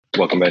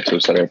Welcome back to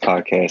a Saturday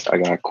podcast. I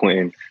got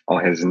Quentin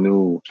on his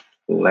new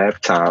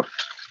laptop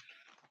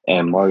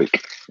and Mark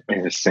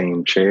in the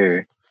same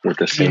chair with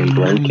the same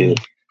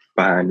blanket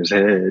behind his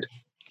head.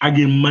 I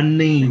get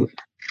money.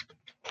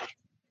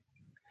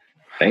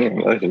 Damn,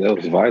 that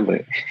was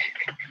violent.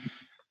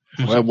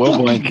 What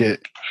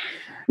blanket?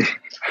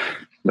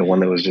 The one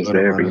that was just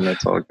there, but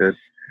that's all good.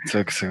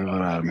 Took a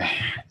lot out of me.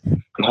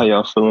 How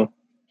y'all feeling?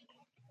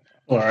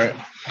 All right.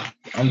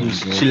 I'm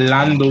just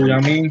chillando, you know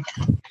what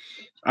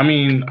I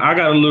mean? I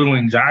got a little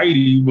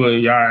anxiety,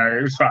 but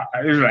yeah, it's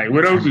like,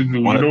 what else is new?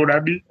 You know what I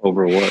mean?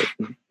 Over what?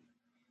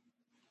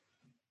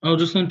 Oh,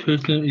 just some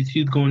personal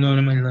issues going on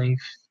in my life.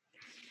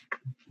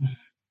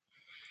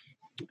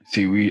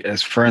 See, we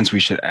as friends, we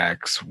should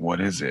ask,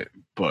 what is it?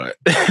 But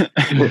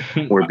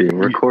we're being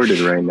recorded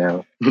right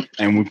now.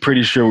 And we're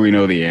pretty sure we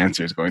know the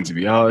answer is going to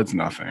be, oh, it's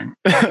nothing.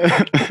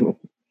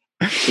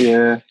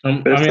 Yeah.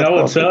 I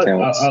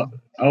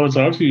would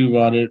talk to you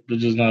about it, but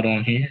just not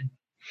on here.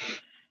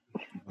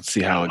 Let's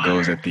see how it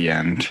goes at the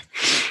end.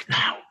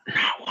 Now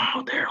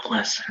while they're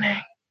listening.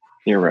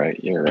 You're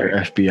right. You're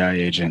FBI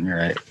agent. You're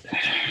right.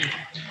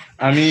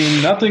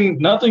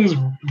 Nothing's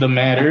the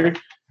matter.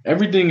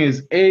 Everything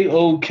is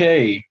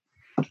A-OK.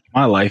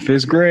 My life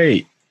is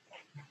great.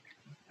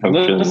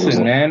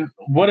 Listen, man.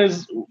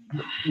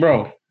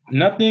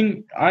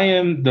 Nothing. I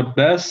am the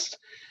best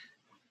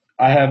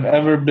I have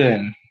ever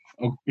been.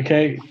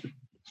 Okay?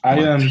 I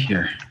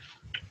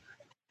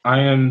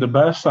am the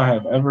best I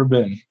have ever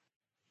been.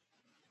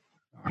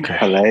 Okay.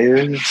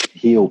 Hilarious.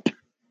 Help.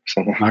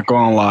 Not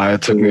gonna lie,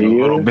 it took me a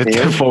little bit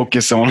to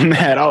focus on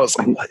that. I was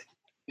like,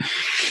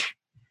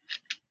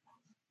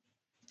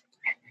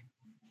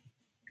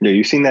 yeah,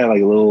 you seen that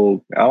like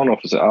little? I don't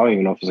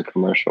even know if it's a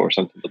commercial or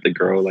something. But the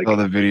girl like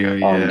the video,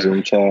 yeah.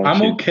 Zoom chat.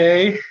 I'm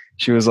okay.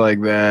 She was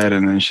like that,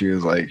 and then she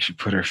was like, she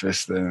put her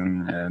fist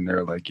in, and they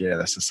were like, yeah,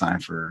 that's a sign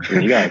for.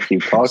 You gotta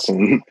keep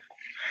talking.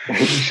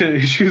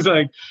 she's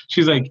like.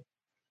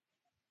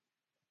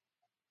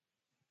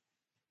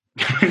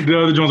 The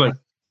other Jones like,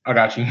 I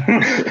got you.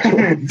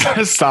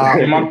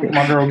 Stop.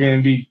 My girl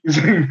getting beat.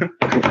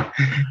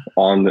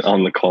 on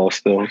the call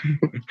still.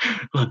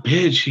 Like,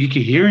 bitch, he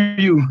can hear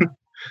you.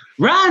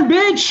 Run,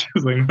 bitch.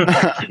 Like,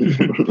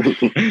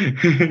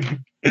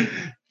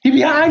 he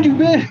behind you,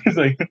 bitch. It's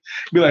like,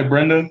 be like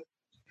Brenda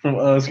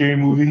from Scary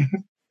Movie.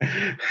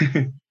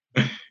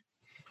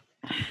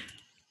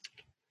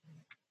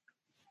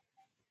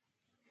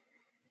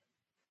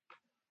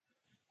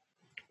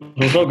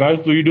 What's up, guys?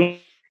 What are you doing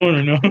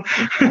right now?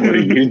 What are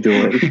you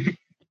doing?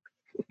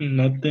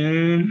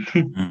 Nothing.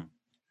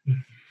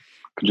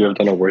 Could you have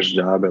done a worse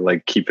job at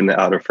like keeping it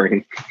out of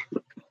frame?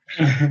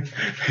 It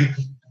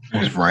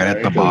was right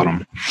at the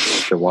bottom.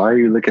 So why are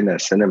you looking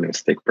at cinnamon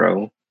stick,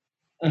 bro?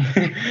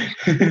 Why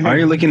are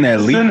you looking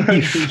at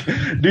leaf?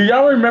 Do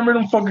y'all remember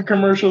them fucking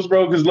commercials,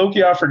 bro? Because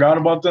low-key, I forgot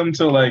about them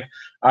till like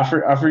I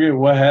forget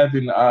what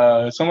happened.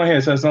 Someone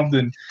had said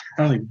something.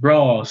 I was like,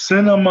 bro,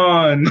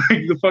 cinnamon,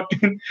 like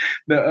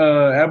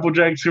the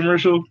Applejack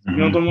commercial. You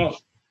know what I'm talking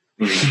about?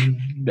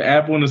 The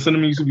apple and the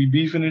cinnamon used to be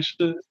beefing and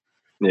shit.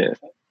 Yeah.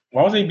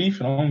 Why was they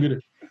beefing? I don't get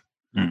it.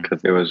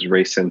 Because it was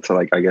racing to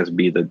like I guess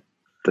be the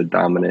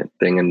dominant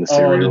thing in the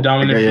cereal. The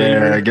dominant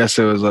flavor. Yeah, I guess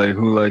it was like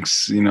who likes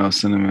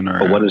cinnamon or.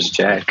 But what is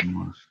Jack?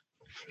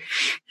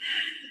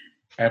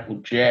 Apple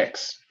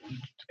Jacks.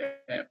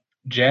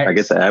 Jack. I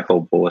guess the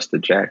apple boy is the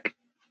Jack.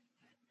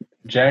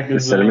 Jack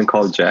is the cinnamon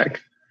called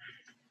Jack.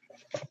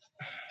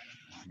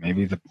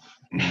 Maybe the.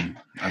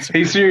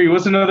 Hey Siri,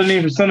 what's another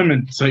name for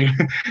cinnamon? So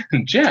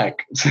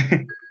Jack.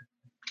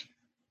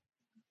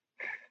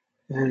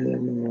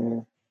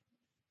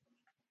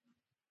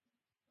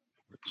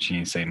 She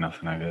didn't say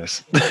nothing, I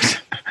guess.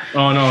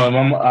 Oh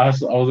no, I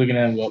was looking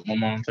at what my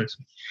mom texted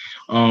me.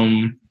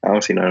 I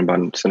don't see nothing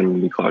about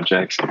cinnamon be called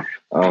Jackson.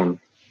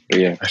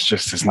 Yeah, that's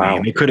just his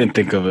name. They couldn't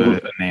think of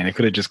a name. They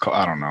could have just called.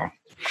 I don't know.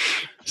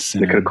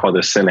 They could have called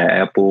it Cinna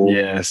Apple.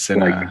 Yeah,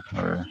 Cinna.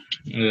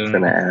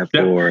 Cinna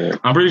Apple. Or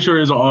I'm pretty sure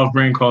there's an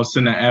off-brand called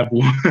Cinna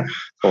Apple.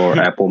 Or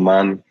Apple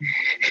Man.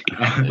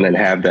 And then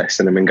have that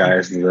cinnamon guy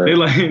as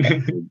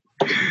the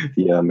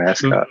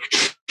mascot.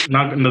 The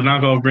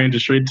knockoff brand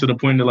is straight to the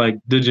point of like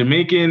the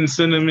Jamaican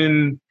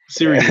cinnamon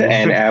cereal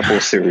and apple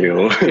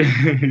cereal.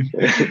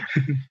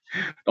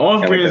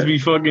 All brands be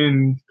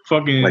fucking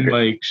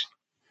like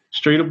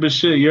straight up as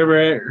shit. You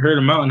ever heard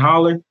of Mountain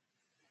Holler?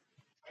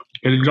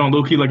 And it's on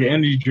low key like an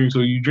energy drink. So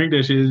you drink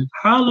that shit.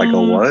 Holler. Like a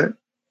what?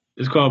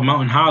 It's called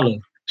Mountain Holler.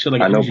 Shit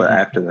like I know, but drink.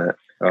 after that,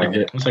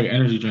 it's like an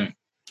energy drink.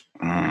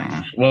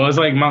 Well, it's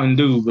like Mountain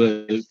Dew,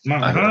 but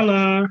Mountain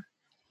Holler.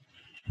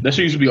 That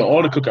shit used to be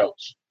all the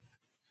cookouts.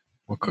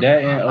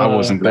 I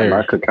wasn't there.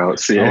 My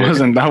cookouts. Yeah.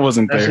 I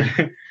wasn't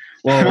there.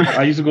 Well,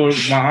 I used to go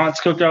to my aunt's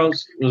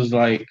cookouts. It was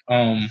like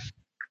it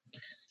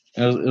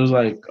was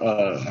like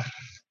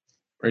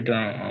right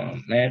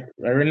there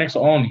right next to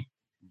Alney.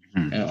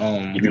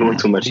 And, you're doing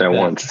too much at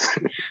once.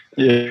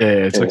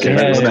 Yeah, it's okay.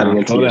 It's cutting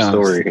into your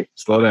story.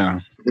 Slow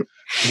down.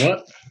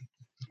 What?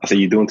 I said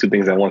you're doing two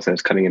things at once, and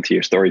it's cutting into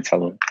your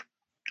storytelling.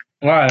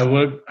 Why?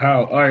 What?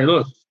 How? All right,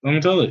 look. Let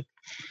me tell it.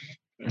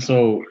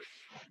 So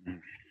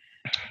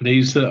they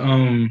used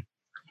to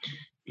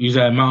use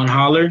that Mountain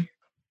Holler,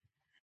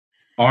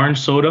 orange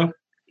soda,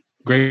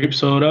 grape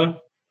soda,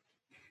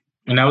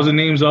 and that was the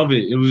names of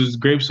it. It was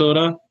grape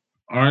soda,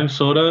 orange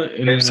soda,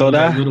 and then it was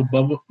like little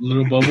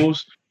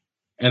bubbles.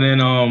 And then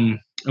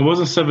it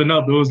wasn't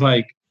 7-Up, it was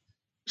like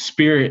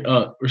Spirit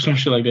Up or some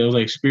shit like that. It was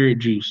like Spirit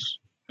Juice.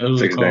 That was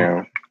 6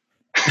 down.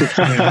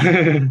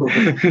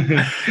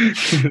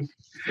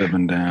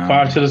 7 down.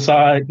 5 to the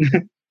side.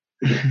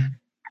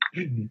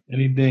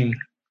 Anything.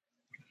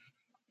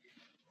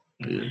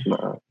 Yeah.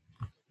 Nah.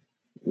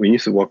 We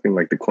used to walk in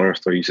like the corner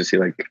store. You used to see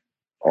like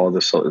all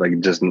the like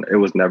just it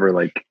was never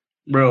like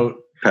Bro,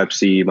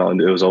 Pepsi,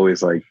 Mountain. It was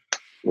always like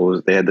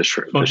they had the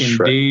Shrek,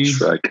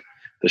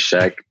 the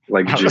Shaq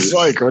like I juice. was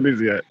like, what is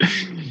that?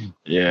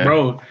 Yeah,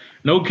 bro,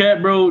 no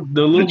cap, bro.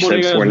 The little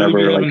chips bodegas were really never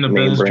be like having the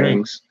name best brands.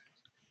 drinks.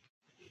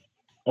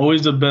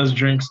 Always the best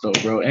drinks though,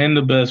 bro, and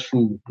the best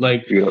food.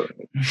 Like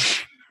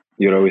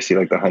You'd always see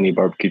like the honey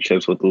barbecue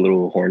chips with the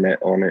little hornet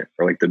on it,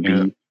 or like the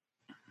bee.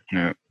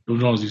 Yeah.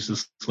 those ones used to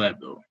slap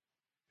though.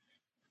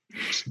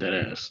 It's dead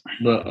ass.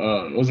 But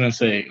I was gonna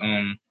say,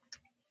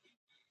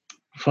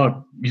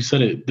 fuck, you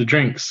said it. The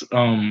drinks.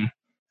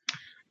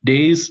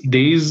 Days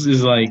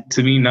is like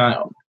to me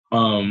not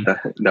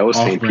That was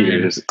St. off-brand.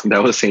 Peter's.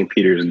 That was St.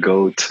 Peter's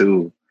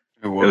go-to.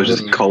 It was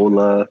just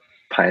cola,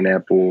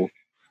 pineapple,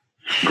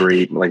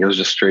 grape. Like it was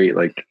just straight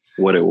like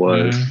what it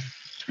was.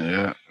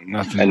 Yeah,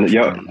 nothing. And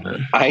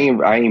I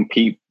ain't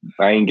get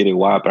it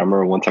why, but I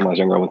remember one time I was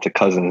younger, I went to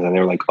Cousins and they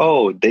were like,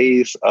 "Oh,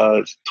 Days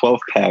 12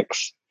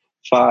 packs,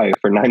 5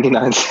 for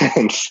 99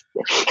 cents."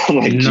 I'm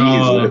like,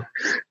 Jesus,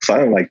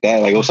 something like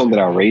that. Like it was something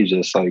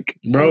outrageous, like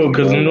bro,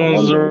 because them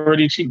ones are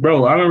already cheap,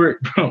 bro. I remember,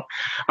 bro.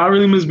 I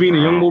really miss being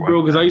a young boy,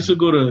 bro, because I used to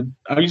go to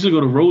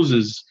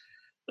Roses.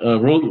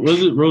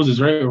 Was it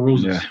Roses, right? Or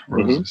Roses? Yeah,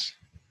 Roses.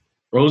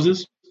 Mm-hmm.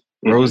 Roses.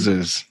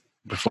 Roses,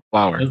 the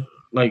flower.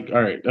 Like,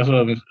 all right, that's what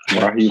I was.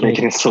 Why are you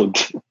making it so?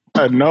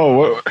 I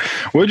know.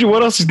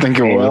 What else you think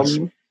it was?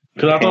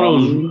 Because I thought it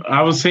was.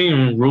 I was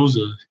saying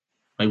Rosa,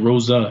 like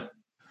Rosa.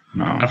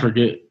 No, I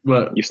forget,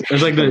 but it's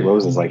like the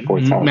Roses like 4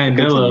 times.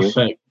 Mandela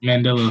effect.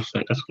 Mandela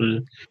effect. That's what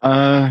it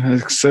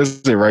is. It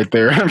says it right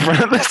there in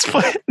front of this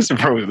place.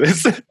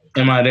 Roses.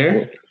 Am I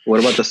there? What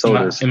about the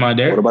sodas? Am I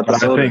there? What about the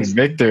sodas? I think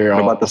Victor.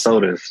 What about the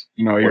sodas?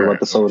 No, what about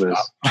the sodas?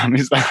 Let me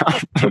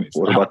stop.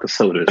 What about the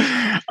sodas?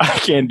 I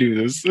can't do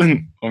this. Let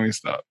me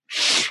stop.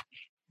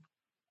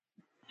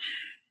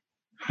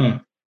 Huh.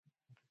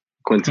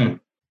 Quentin.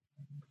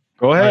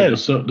 Go ahead.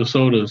 Right, the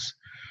sodas.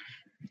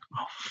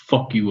 I'll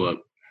fuck you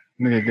up.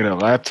 Nigga get a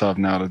laptop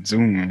now to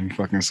Zoom and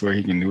fucking swear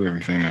he can do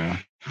everything now.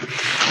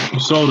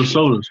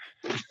 Sodas.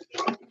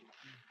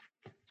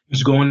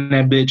 Just go in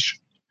that bitch.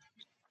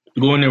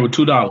 Go in there with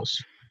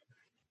 $2.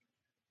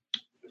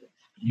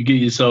 You get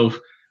yourself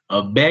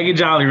a bag of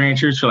Jolly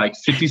Ranchers for like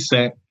 50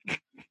 cents.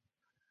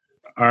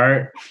 All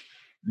right.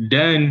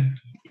 Then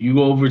you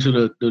go over to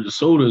the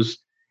sodas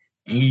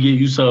and you get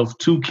yourself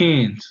 2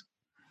 cans.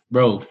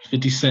 Bro,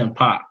 50 cent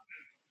pop.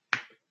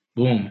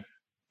 Boom.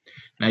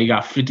 Now you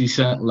got 50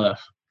 cents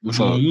left. What you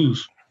gonna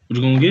use? What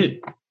you gonna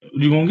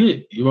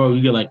get? Bro,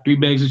 you get like 3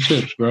 bags of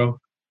chips, bro.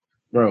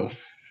 Bro.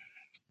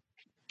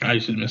 I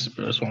used to miss it,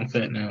 bro. That's why I'm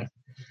fat now.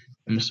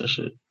 I miss that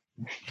shit.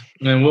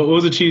 And what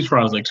was the cheese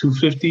fries? Like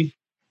 $2.50?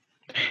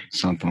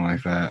 Something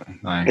like that.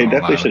 They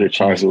definitely should have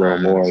charged a little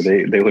more.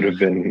 They would have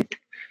been.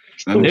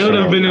 They would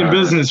have been in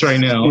business right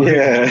now.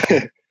 Yeah.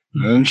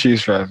 Them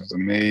cheese fries was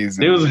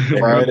amazing. It was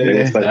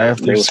Friday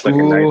after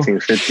school. Like in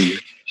 1950.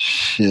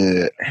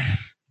 Shit.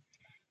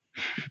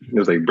 It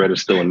was like bread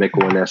is still a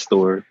nickel in that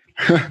store.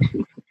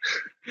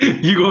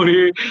 You go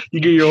there, you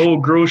get your whole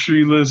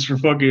grocery list for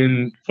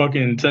fucking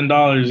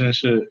 $10 and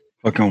shit.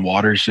 Fucking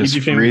water's just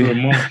free.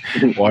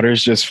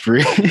 Water's just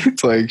free.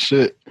 It's like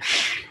shit.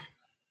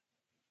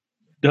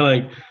 They're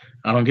like,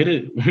 I don't get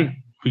it.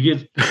 We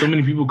get so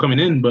many people coming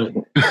in, but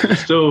we're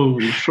still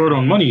short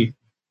on money.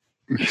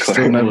 We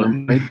still never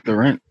make the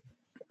rent.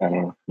 I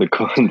don't know.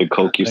 The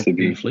Coke used to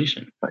be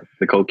inflation. Like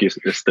the Coke is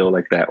still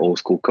like that old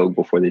school Coke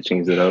before they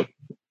changed it up,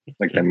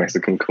 like that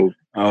Mexican Coke.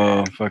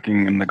 Oh,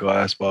 fucking in the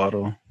glass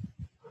bottle.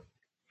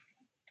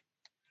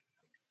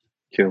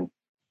 Kill.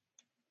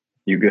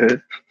 You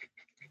good?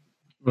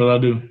 What I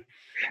do?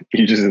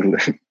 You just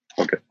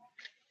okay.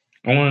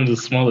 I wanted to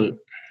smell it.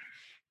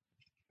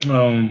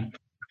 I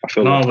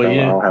feel like I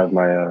don't have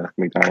my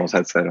McDonald's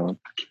headset on.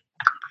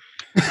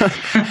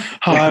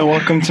 Hi,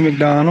 welcome to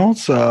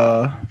McDonald's.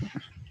 Yo,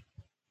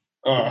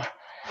 I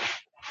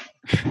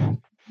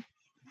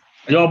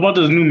bought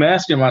this new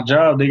mask at my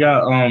job. They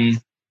got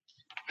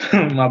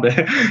my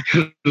bad.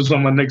 It was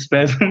on my neck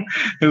spasm.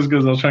 It was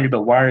because I was trying to get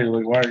the wire.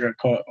 Like wire got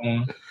caught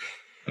on,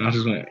 and I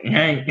just went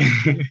hang.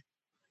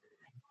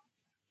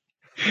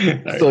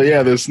 So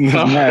yeah, this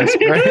mask,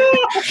 right?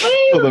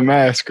 So the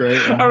mask, right?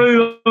 I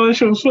really thought that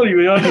shit was funny,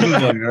 but y'all just was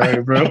like, all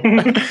right, bro.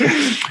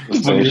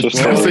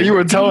 So you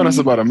were telling us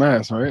about a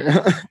mask, right?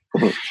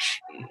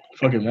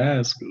 Fucking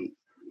mask. It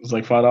was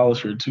like $5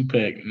 for a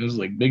 2-pack, and it was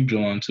like Big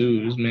John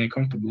too. It was man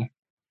comfortable.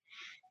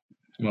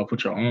 You might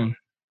put your own.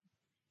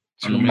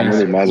 Two I'm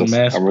really mad.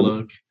 Mask I'm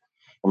plug.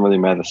 really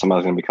mad that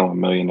somebody's gonna become a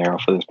millionaire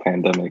off of this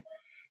pandemic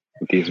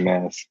with these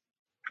masks.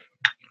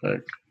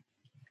 Like,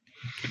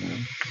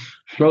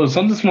 bro,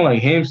 something smell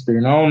like hamster,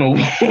 and I don't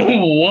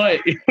know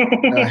what.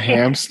 A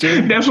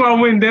hamster? That's why I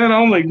went down.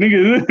 I'm like,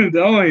 nigga,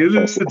 I'm like, is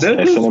That's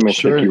this cinnamon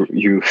Sure. stick.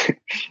 You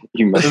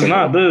It's messing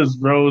not with, this,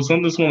 bro.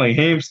 Something smell like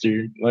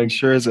hamster. Like,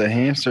 Sure as a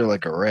hamster,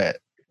 like a rat.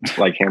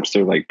 like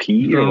hamster, like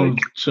pee, or bro, like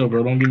chill,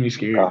 bro. Don't get me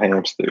scared. a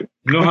hamster.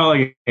 You know how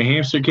like a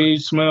hamster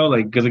cage smell,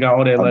 like, because it got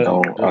all that I like.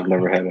 don't. I've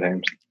never had a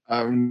hamster.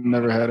 I've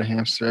never had a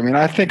hamster. I mean,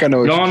 I think I know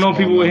what Y'all you know smell,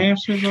 people with though.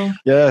 hamsters, though.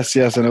 Yes,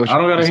 I know what I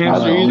don't got a you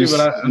hamster smell. either, You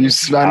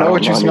but I know don't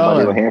what you know smell.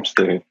 anybody with a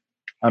hamster.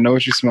 I know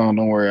what you smell.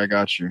 Don't worry, I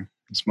got you.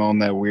 You smelling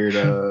that weird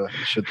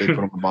shit they put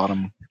on the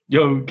bottom.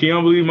 Yo, can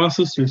y'all believe my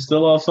sister's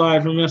still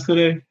outside from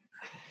yesterday?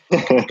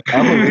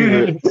 I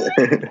believe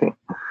it.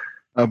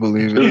 I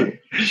believe it.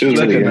 She was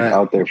really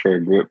out there for a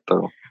grip,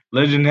 though.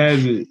 Legend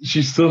has it,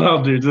 she's still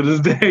out there to this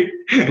day.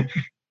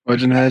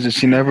 Legend has it,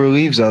 she never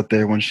leaves out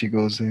there when she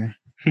goes there.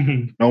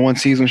 No one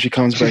sees when she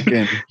comes back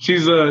in.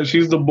 She's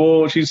the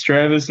bull. She's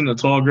Travis in the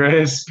tall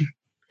grass.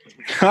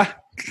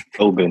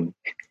 Tobin.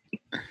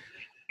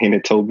 Ain't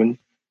it Tobin?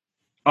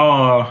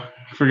 Oh,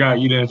 forgot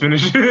you didn't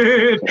finish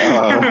it.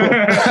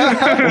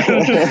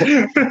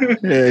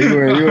 Yeah, you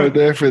were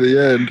there for the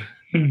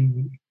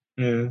end.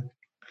 Yeah.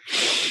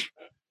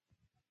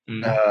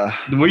 Uh,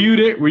 Were you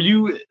there? Were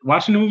you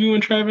watching the movie when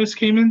Travis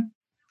came in,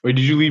 or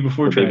did you leave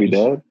before Her Travis? baby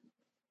dad?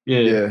 Yeah.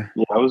 yeah.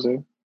 Yeah, I was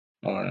there.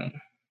 All right.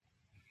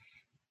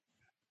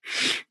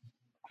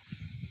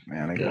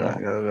 Man, I got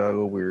a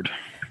little weird.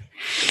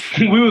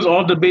 We was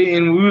all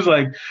debating. We was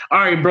like, "All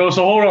right, bro.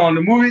 So hold on.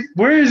 The movie.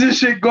 Where is this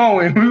shit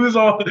going?" We was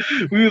all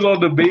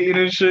debating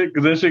and shit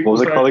because that shit. What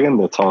was it called again?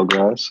 The Tall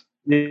Grass?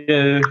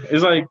 Yeah,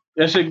 it's like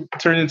that shit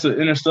turned into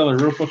Interstellar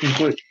real fucking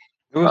quick.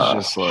 It was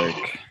just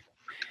like,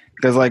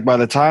 because like by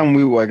the time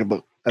we were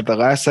like at the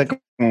last second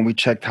when we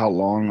checked how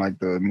long like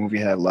the movie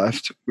had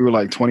left, we were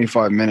like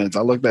 25 minutes.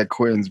 I looked at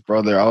Quentin's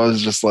brother. I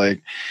was just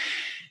like,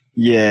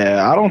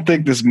 yeah, I don't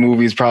think this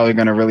movie is probably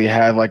going to really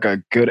have like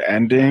a good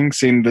ending,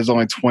 seeing there's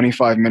only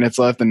 25 minutes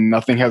left and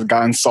nothing has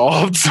gotten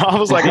solved. So I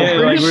was like, Yeah,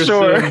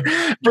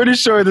 I'm pretty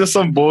sure there's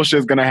some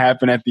bullshit's going to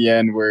happen at the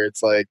end where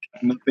it's like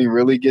nothing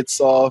really gets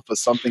solved, but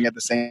something at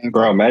the same time.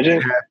 Bro,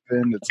 imagine.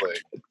 Happened. It's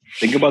like,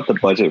 think about the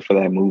budget for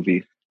that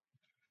movie.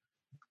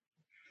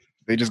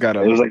 they just got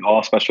It was like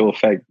all special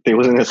effect. They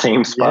was in the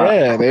same spot.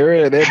 Yeah,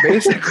 they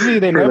basically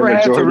they For the never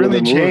had to majority of really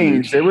the movie.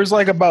 change. There was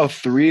like about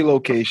 3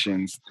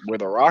 locations where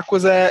the Rock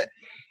was at,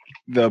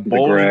 the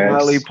bowling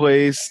grass. alley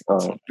place,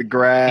 Uh, the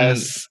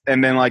grass,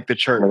 and then like the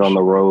church. like on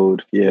the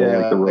road. Yeah,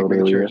 like the road the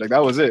area. church. Like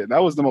that was it.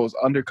 That was the most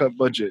undercut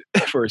budget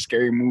for a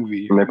scary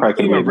movie. And they probably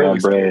could Even make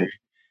mad bread. scary.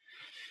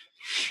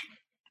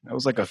 That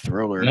was like a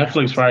thriller.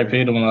 Netflix probably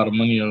paid them a lot of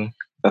money, though.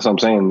 That's what I'm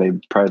saying. They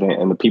probably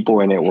didn't, and the people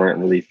in it weren't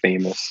really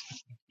famous.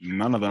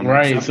 None of them.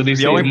 Right, so they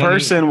the only saved money.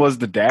 person was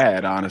the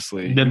dad,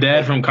 honestly. The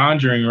dad from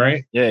Conjuring,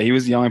 right? Yeah, he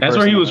was the only That's person.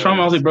 where he was that from.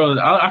 I was like, bro,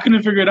 I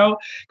couldn't figure it out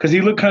because he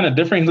looked kind of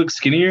different. He looked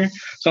skinnier.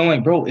 So I'm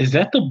like, bro, is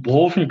that the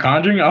bull from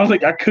Conjuring? I was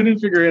like, I couldn't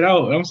figure it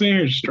out. I'm sitting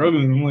here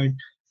struggling. I'm like,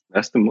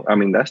 That's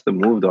the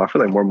move, though. I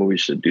feel like more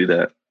movies should do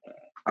that.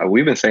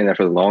 We've been saying that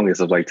for the longest.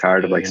 Of like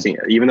tired of like seeing,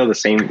 even though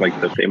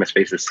the famous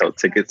faces sell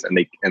tickets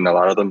and a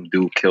lot of them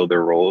do kill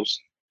their roles,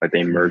 like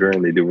they murder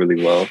and they do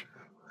really well.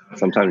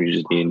 Sometimes you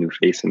just need a new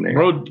face in there.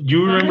 bro,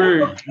 you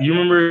remember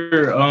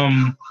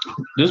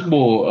this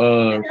bull,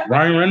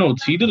 Ryan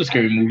Reynolds, he did a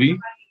scary movie.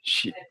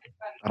 Shit.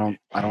 I don't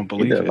He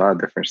believe did a it. lot of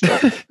different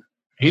stuff.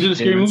 He did a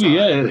scary movie,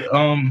 yeah.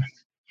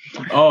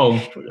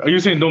 Oh, are you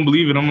saying don't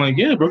believe it? I'm like,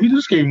 yeah, bro, he did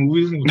a scary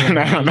movie. no.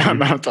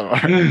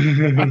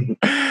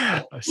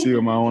 I see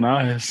with my own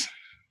eyes.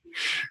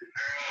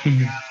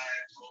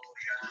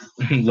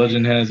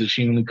 Legend has it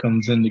she only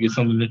comes in to get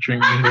something to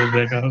drink and goes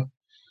back out.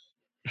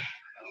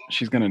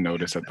 She's gonna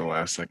notice at the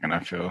last second, I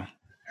feel.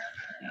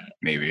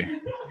 Maybe.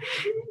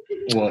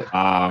 What?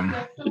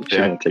 She's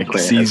gonna take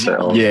Quentin's sees, headset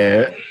off.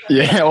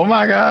 yeah. Oh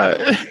my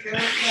god.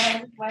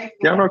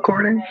 Y'all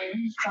recording?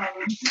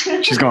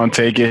 She's gonna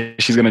take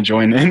it. She's gonna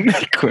join in.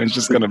 Quinn's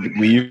just gonna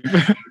leave.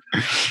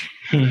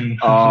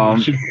 I'm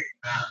be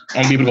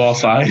able to go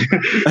outside.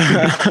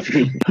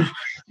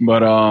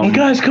 But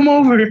guys, come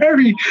over,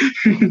 hurry!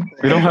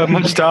 we don't have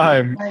much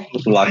time.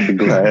 Lock the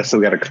glass, so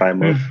we gotta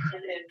climb up.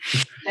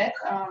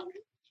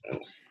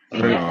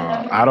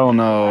 I don't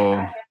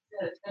know.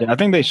 Yeah, I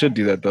think they should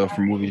do that though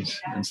for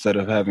movies instead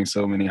of having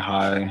so many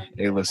high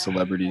A-list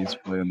celebrities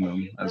playing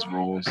them as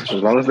roles. As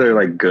long as they're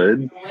like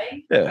good,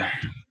 Yeah,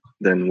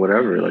 then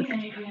whatever. Like,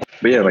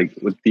 but yeah, like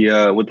with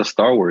the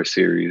Star Wars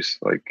series,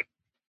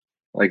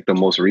 like the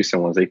most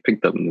recent ones, they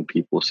picked up new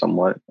people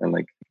somewhat, and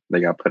like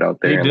they got put out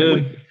there. They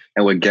did.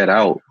 And with Get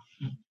Out,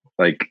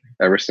 like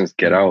ever since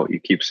Get Out, you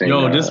keep saying,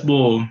 Yo, this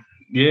bull.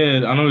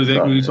 Yeah, I know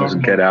exactly what you're talking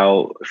about. Get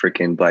Out,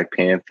 freaking Black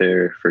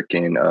Panther,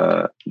 freaking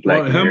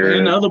Black him Mirror.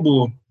 and the other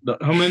bull.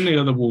 Him and the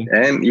other bull.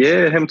 And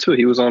yeah, him too.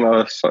 He was on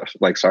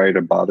like Sorry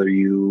to Bother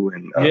You,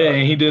 and yeah,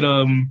 and he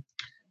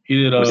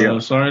He did. Was he on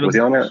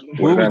that?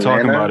 What are we Was talking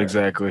Atlanta? about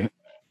exactly?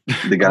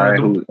 The guy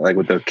who like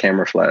with the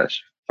camera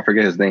flash. I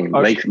forget his name.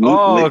 Okay.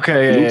 Luke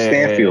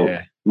Stanfield.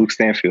 Yeah. Luke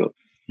Stanfield.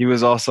 He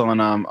was also on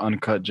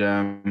Uncut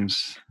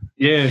Gems.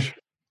 Yeah,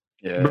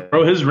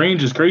 bro, his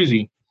range is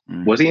crazy.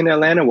 Was he in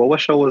Atlanta? What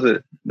show was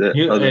it?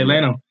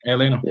 Atlanta.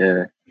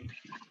 Yeah.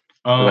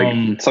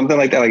 Like something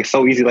like that, like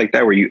so easy like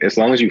that, where you, as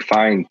long as you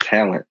find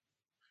talent,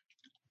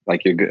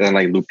 like you're good. And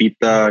like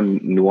Lupita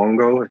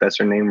Nyong'o, if that's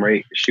her name,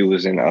 right? She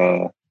was in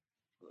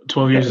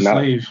 12 Years a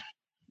Slave.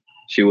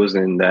 She was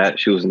in that.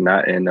 She was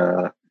not in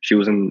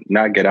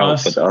not Get Out,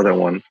 Us. but the other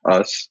one,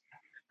 Us.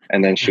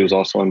 And then she was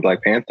also in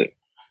Black Panther.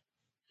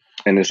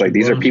 And it's like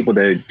these are people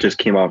that just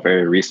came out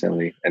very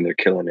recently and they're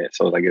killing it.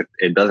 So like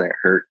it doesn't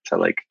hurt to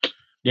like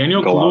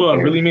Daniel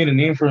Kaluuya really made a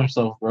name for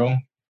himself, bro.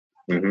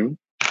 Mm-hmm.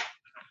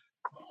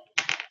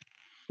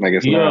 Like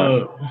it's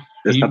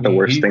not the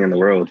worst thing in the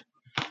world.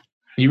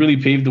 He really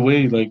paved the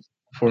way, like,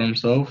 for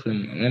himself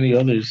and many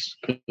others.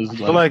 I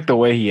feel like the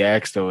way he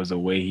acts, though, is the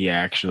way he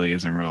actually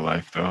is in real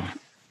life, though.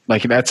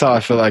 Like, that's how I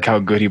feel like how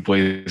good he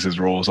plays his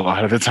roles a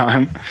lot of the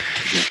time.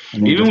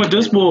 Even with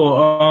this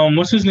bull,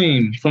 what's his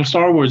name from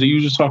Star Wars that you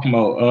were just talking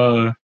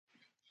about?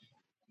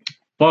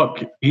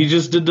 He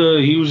just did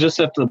he was just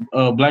at the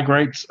Black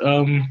Rights,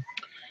 Black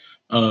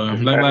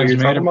Lives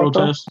Matter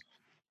protest.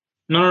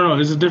 No,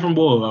 it's a different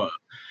bull.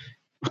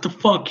 What the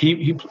fuck?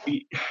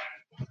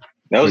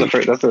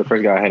 That's the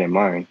first guy I had in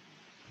mind.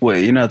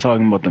 Wait, you're not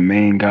talking about the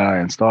main guy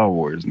in Star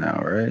Wars now,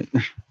 right?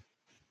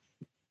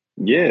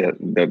 Yeah,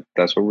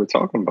 that's what we're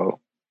talking about.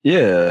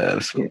 Yeah.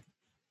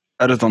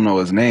 I just don't know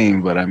his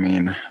name, but I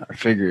mean, I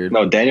figured.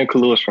 No, Daniel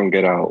Kaluuya is from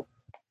Get Out.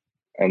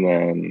 And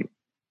then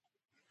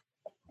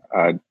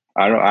I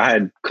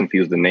had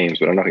confused the names,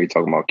 but I know who you're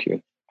talking about,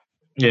 Q.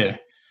 Yeah.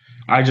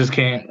 I just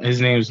can't. His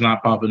name's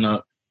not popping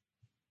up.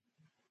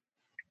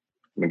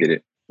 Let me get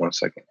it. One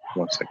second.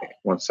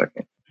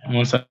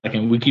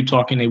 We keep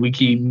talking and we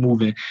keep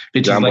moving.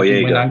 Bitches John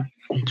Boyega.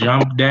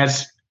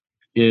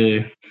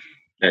 Yeah.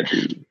 That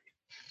dude.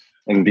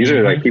 And these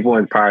are like people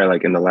in probably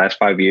like in the last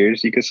 5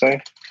 years, you could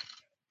say.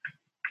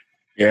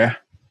 Yeah.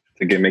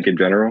 To make it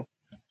general.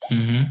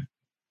 Mm-hmm.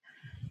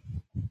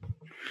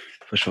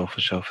 For sure.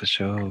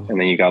 And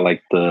then you got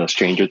like the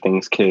Stranger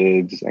Things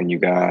kids, and you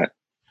got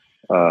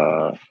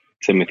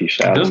Timothy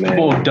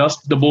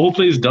Chalamet. The bull who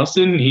plays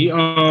Dustin, he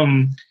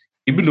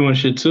been doing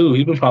shit too.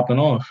 He been popping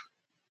off.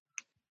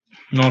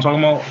 You know what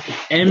I'm talking about?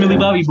 And Millie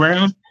Bobby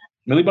Brown.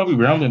 Millie Bobby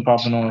Brown been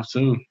popping off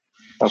too.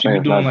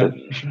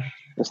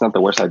 It's not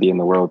the worst idea in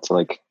the world to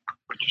like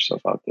put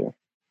yourself out there.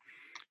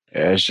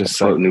 Yeah, it's just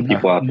put new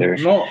people out there.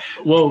 No,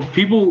 well,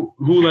 people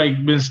who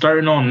like been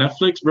starting on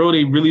Netflix, bro,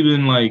 they really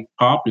been like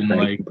popping,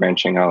 like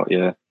branching out.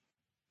 Yeah.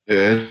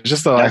 Yeah, it's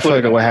just I feel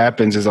like what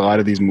happens is a lot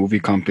of these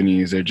movie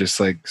companies are just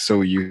like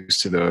so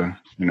used to the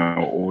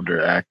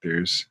older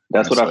actors.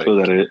 That's what I feel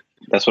that it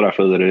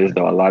is,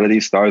 though. A lot of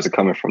these stars are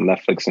coming from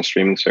Netflix and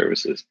streaming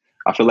services.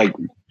 I feel like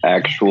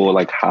actual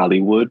like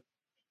Hollywood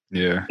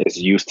is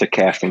used to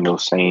casting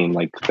those same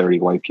like 30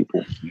 white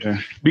people. Yeah.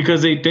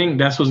 Because they think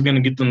that's what's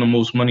gonna get them the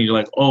most money. They're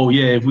like, oh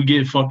yeah, if we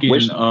get fucking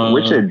which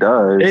it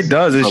does. It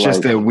does. It's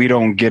just that we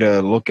don't get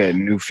a look at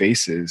new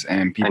faces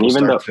and people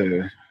start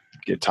to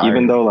get tired.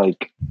 Even though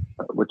like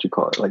what you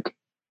call it, like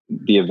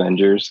the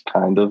Avengers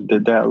kind of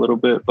did that a little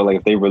bit, but like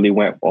if they really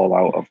went all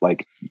out of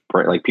like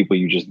people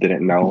you just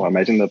didn't know,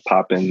 imagine the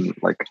pop-in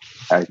like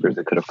actors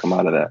that could have come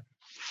out of that.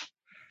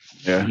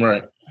 Yeah.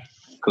 Right.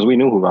 Because we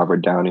knew who Robert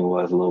Downey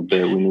was a little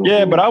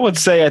bit. But I would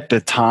say at the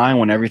time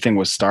when everything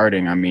was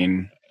starting, I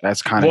mean,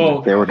 that's kind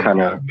of they were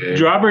kind of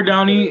Robert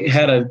Downey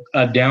had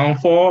a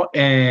downfall,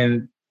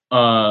 and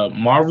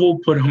Marvel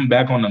put him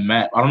back on the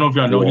map. I don't know if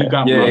y'all know he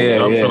got locked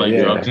up for like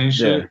drugs and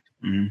shit. Yeah.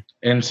 Mm-hmm.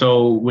 And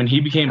so when he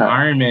became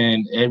Iron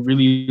Man, it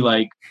really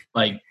like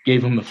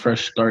gave him the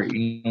fresh start.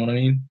 You know what I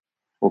mean?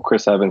 Well,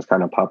 Chris Evans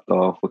kind of popped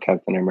off with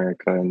Captain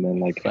America, and then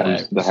like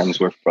the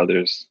Hemsworth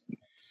brothers,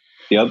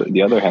 the other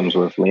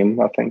Hemsworth,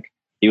 Liam, I think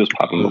he was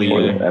popping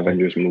before the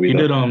Avengers movie. He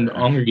did the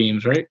Hunger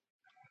Games, right?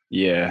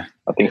 Yeah,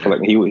 I think for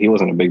like he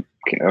wasn't a big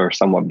or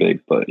somewhat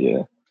big, but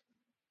yeah.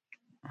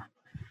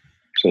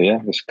 So yeah,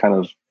 it's kind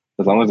of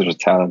as long as there's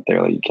talent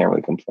there, like you can't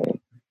really complain.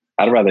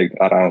 I'd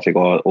honestly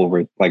go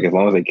over like as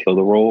long as they kill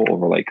the role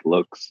over like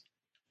looks,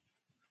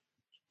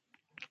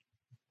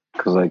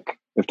 because like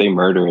if they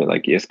murder it,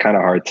 like it's kind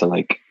of hard to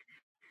like.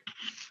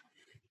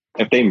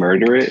 If they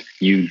murder it,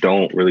 you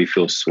don't really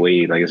feel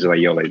swayed. Like it's just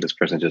like like this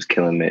person's just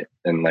killing it,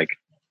 and like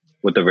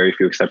with the very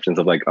few exceptions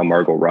of like a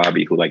Margot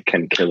Robbie who like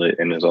can kill it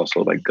and is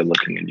also like good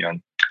looking and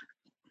young.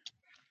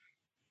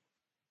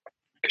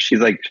 Cause she's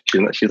like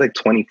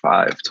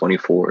 25,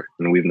 24,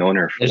 and we've known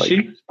her for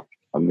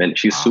a minute.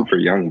 She's super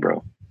young,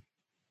 bro.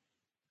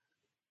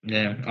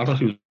 Yeah, I thought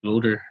she was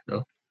older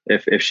though.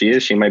 If she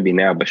is, she might be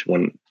now, but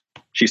when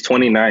she's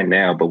 29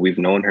 now, but we've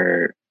known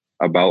her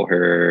about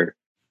her.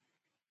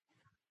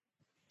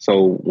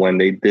 So when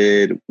they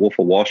did Wolf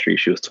of Wall Street,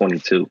 she was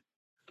 22.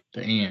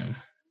 Damn.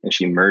 And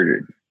she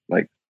murdered.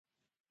 Like,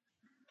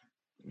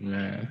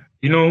 man,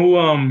 you know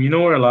who? You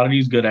know where a lot of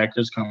these good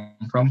actors come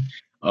from?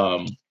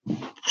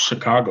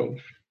 Chicago.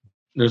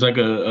 There's like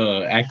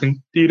a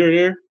acting theater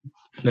there.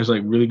 There's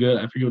like really good.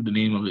 I forget what the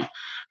name of it. I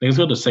think it's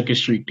called the Second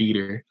Street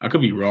Theater. I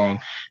could be wrong.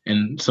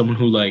 And someone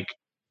who like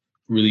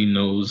really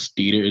knows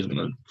theater is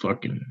gonna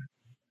fucking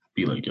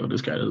be like, yo,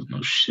 this guy doesn't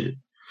know shit.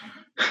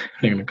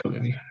 They're gonna come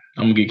at me.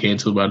 I'm gonna get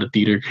canceled by the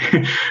theater,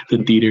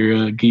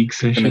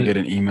 geeks and shit. I'm gonna get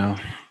an email.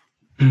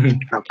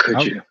 How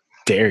could you?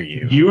 Dare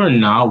you? You are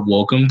not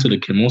welcome to the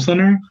Kimmel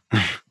Center.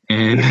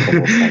 And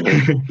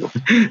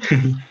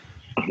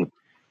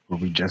Will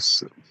we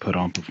just put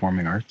on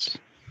performing arts?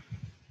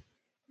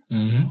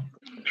 Mm-hmm.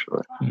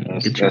 Sure.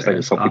 That's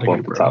like some people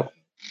off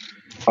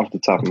the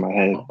top of my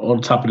head. On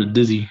the top of the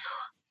dizzy.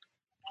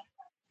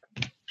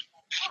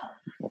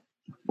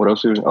 What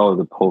else?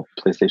 The whole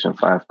PlayStation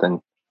 5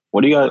 thing.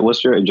 What do you got?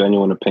 What's your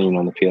genuine opinion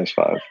on the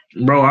PS5?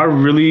 Bro, I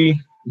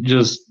really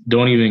just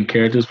don't even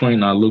care at this point.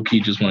 And I low-key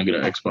just want to get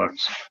an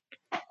Xbox.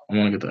 I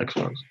want to get the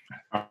Xbox.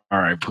 All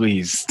right,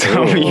 please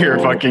tell me you're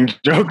fucking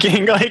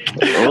joking. Like,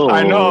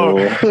 I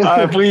know.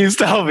 Please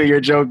tell me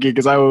you're joking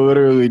because I would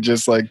literally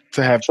just like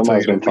to have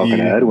somebody's been talking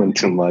to Edwin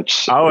too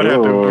much. I would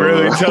have to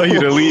really tell you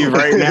to leave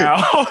right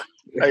now.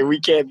 Like, we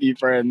can't be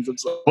friends. I'm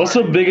sorry. What's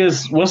the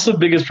biggest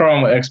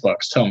problem with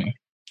Xbox? Tell me.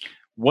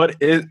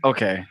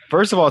 Okay?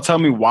 First of all, tell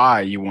me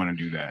why you want to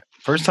do that.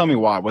 First, tell me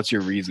why. What's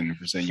your reason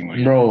for saying you want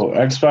to? Bro,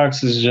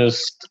 Xbox is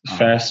just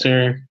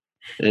faster.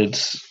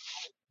 It's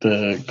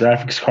the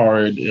graphics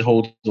card. It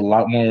holds a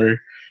lot more.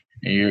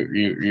 And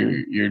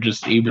you're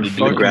just able to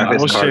do it.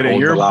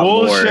 You're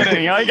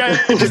bullshitting. Like, I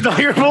just know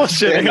you're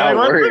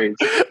bullshitting.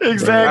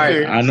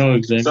 Exactly. I know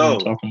exactly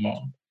what you're talking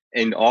about.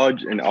 In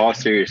all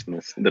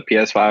seriousness, the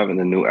PS5 and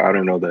the new, I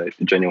don't know the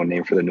genuine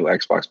name for the new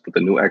Xbox, but the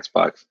new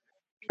Xbox,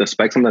 the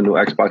specs on the new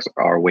Xbox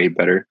are way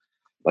better,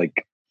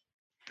 like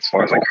as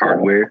far as like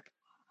hardware,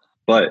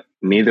 but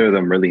neither of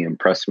them really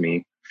impressed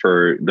me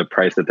for the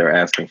price that they're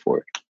asking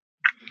for.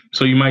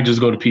 So you might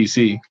just go to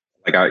PC.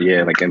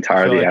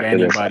 Entirely after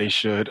anybody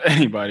this.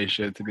 Anybody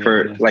should to be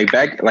for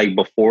honest. like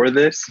before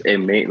this,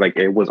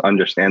 it was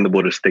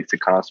understandable to stick to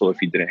console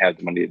if you didn't have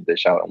the money to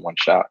dish out in one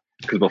shot.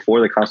 Because before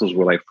the consoles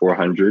were like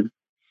 400,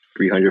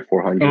 300,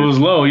 400. It was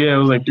low, yeah. It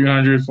was like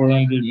 300,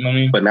 400. You know what I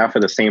mean? But now for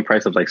the same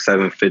price of like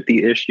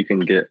 750-ish, you can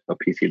get a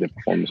PC that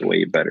performs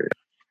way better.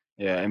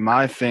 Yeah, and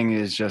my thing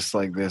is just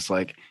like this.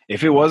 Like,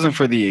 if it wasn't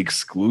for the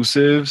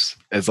exclusives,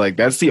 it's like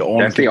that's the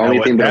only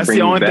thing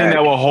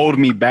that will hold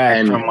me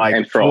back from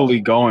like fully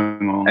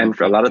going on. And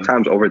for a lot of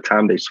times, over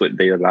time,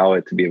 they allow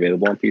it to be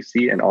available on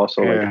PC. And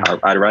also,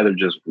 I'd rather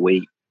just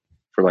wait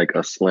for like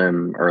a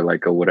slim or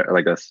like a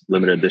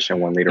limited edition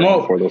one later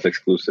on for those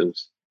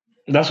exclusives.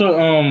 That's what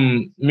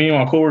me and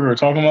my coworker were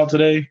talking about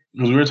today,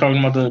 because we were talking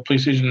about the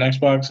PlayStation and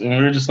Xbox, and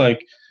we were just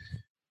like,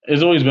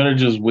 it's always better to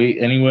just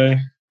wait anyway,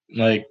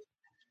 like,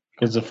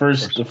 because the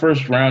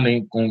first round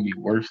ain't gonna be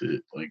worth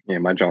it. Like, yeah,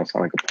 my jaw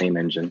sound like a plane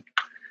engine.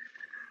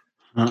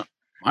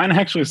 Mine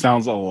actually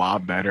sounds a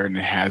lot better, and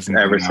it hasn't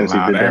ever since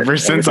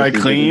I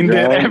cleaned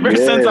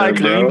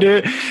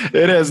it.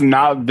 It has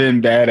not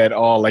been bad at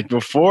all. Like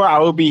before, I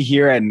would be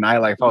here at night,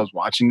 like if I was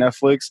watching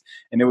Netflix,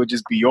 and it would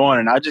just be on,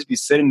 and I'd just be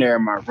sitting there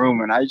in my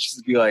room, and I'd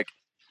just be like,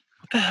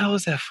 "What the hell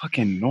is that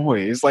fucking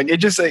noise?" Like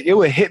it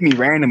would hit me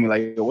randomly,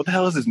 like, "What the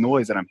hell is this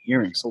noise that I'm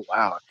hearing so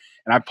loud?"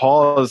 And I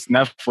pause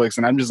Netflix,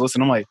 and I'm just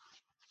listening. I'm like,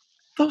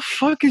 the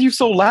fuck are you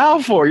so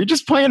loud for? You're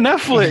just playing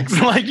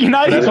Netflix. Like, you're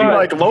not even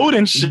like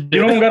loading shit. You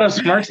don't got a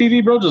smart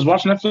TV, bro? Just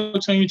watch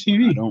Netflix on your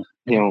TV. What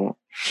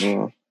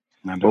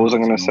was I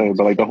gonna say?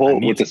 But like the whole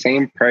with the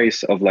same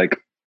price of like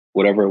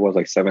whatever it was,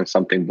 like 7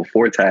 something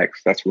before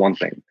tax. That's one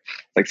thing.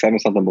 It's like 7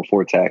 something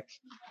before tax.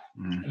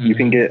 Mm-hmm. You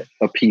can get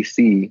a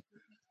PC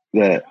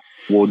that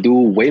will do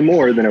way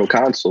more than a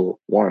console.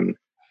 1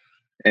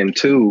 and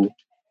 2.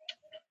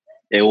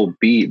 The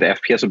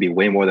FPS will be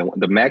way more than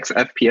the max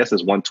FPS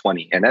is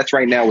 120. And that's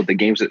right now with the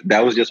games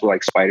that was just with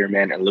like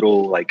Spider-Man and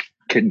little like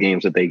kid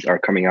games that they are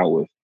coming out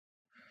with.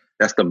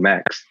 That's the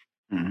max.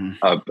 Mm-hmm.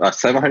 A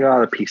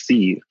 $700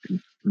 PC,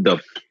 the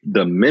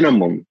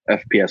minimum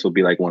FPS will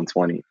be like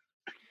 120.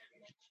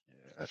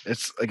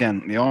 It's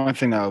again, the only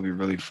thing that will be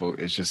really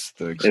is just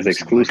the exclusive. It's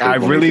exclusive. Like,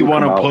 I really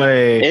want to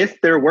play if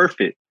they're worth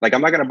it. Like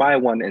I'm not gonna buy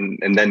one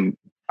and then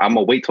I'm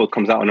gonna wait till it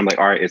comes out and I'm like,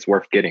 all right, it's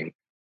worth getting.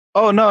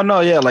 Oh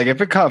no, yeah. Like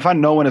if I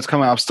know when it's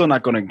coming, I'm still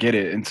not going to get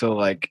it until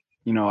like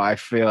I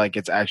feel like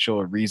it's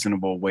actually a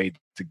reasonable way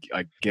to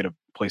like get a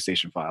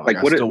PlayStation 5.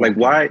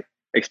 Why?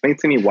 Explain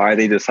to me why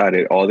they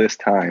decided all this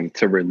time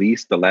to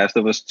release The Last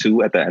of Us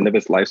 2 at the end of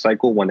its life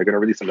cycle when they're going to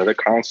release another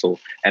console,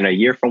 and a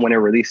year from when it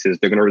releases,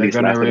 they're going to release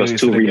Last of Us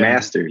 2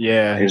 remastered.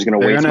 Yeah, and it's going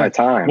to waste my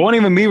time. Won't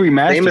even be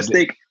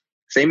remastered.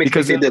 Same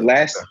mistake they did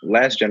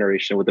last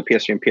generation with the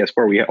PS3 and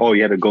PS4.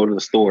 You had to go to the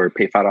store,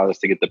 pay $5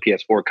 to get the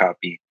PS4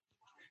 copy.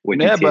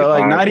 Yeah, but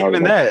like not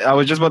even that. I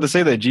was just about to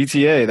say that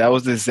GTA, that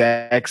was the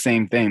exact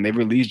same thing. They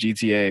released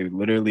GTA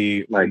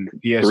literally like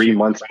 3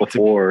 months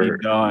before.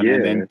 Done, yeah.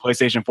 And then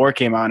PlayStation 4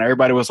 came out and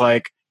everybody was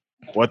like,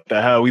 what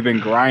the hell? We've been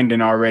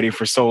grinding already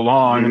for so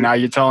long. Mm-hmm. And now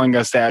you're telling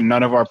us that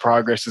none of our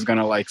progress is going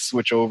to like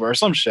switch over or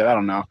some shit. I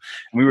don't know.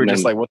 And we were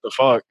just like, what the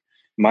fuck?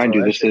 Mind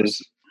you,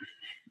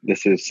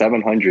 this is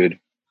 700.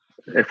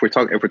 If we're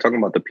talking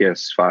about the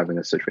PS5 in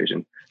this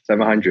situation,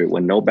 700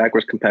 with no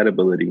backwards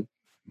compatibility.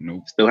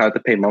 Nope. Still have to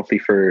pay monthly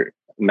for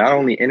not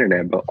only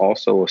internet but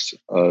also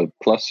a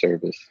plus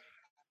service.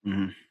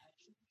 Mm-hmm.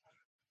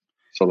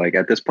 So like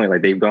at this point,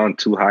 like they've gone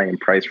too high in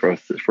price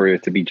for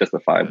it to be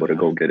justifiable to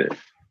go get it,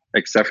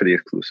 except for the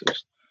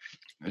exclusives.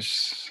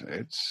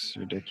 It's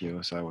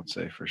ridiculous, I would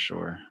say, for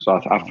sure. So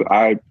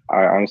I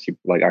honestly,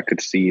 like, I could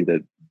see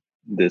that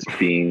this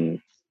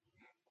being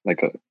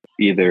like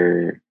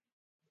either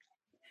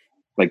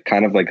like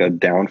kind of like a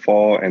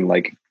downfall and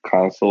like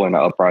console and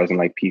an uprising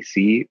like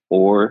PC,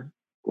 or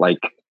like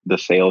the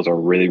sales are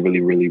really,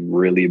 really, really,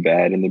 really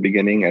bad in the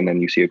beginning, and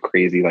then you see a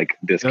crazy like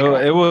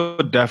discount. It will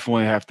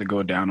definitely have to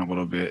go down a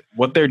little bit.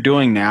 What they're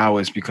doing now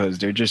is because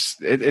they're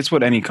just it's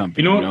what any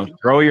company, you know,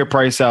 throw your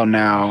price out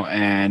now,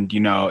 and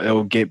you know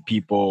it'll get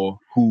people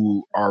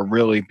who are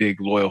really big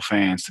loyal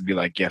fans to be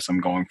like, yes, I'm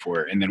going for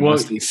it. And then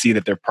once they see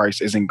that their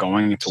price isn't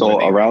going to so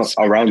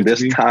around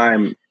this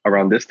time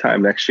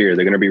next year,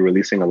 they're going to be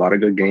releasing a lot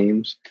of good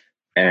games.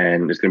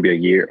 And it's going to be a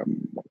year,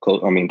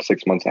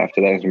 6 months after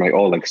that. It's going to be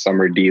like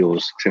summer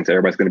deals, since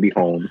everybody's going to be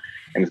home,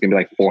 and it's going to be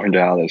like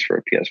 $400 for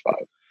a PS5.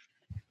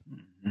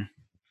 Mm-hmm.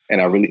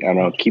 And I don't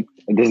know,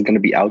 this is going to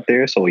be out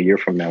there, so a year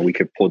from now we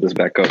could pull this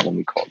back up when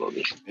we call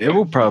this. It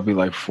will probably be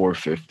like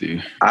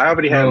 $450. I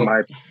already had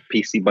my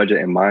PC budget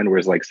in mind, where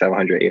it's like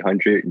 700,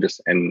 800,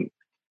 and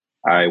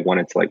I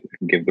wanted to like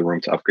give the room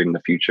to upgrade in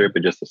the future,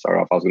 but just to start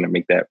off, I was going to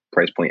make that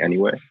price point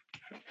anyway.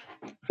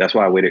 That's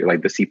why I waited.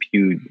 Like the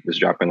CPU was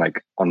dropping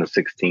like on the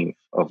 16th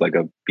of like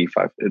a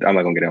B5. I'm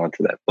not gonna get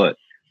into that, but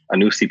a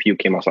new CPU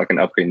came out, so I can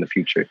upgrade in the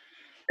future.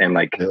 And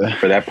like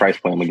for that price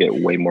point, I'm gonna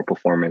get way more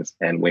performance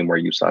and way more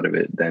use out of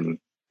it than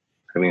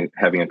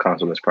having a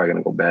console that's probably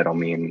gonna go bad on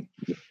me in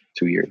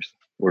 2 years.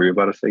 What were you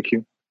about to say,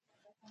 Q?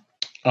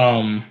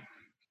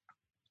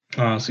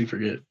 Honestly,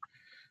 forget.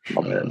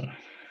 My bad.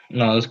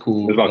 No, that's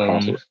cool. It's about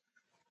consoles.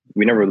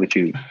 We never let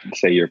you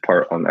say your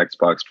part on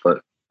Xbox,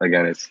 but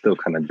again, it's still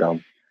kind of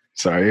dumb.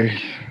 Sorry,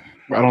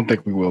 I don't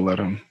think we will let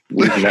him.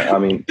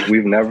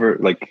 We've never,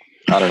 like,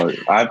 I don't know.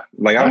 I've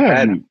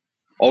had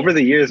over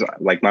the years,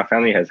 like my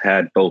family has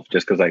had both,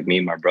 just because like me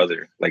and my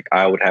brother, like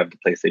I would have the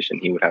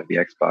PlayStation, he would have the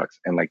Xbox,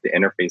 and like the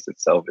interface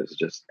itself is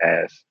just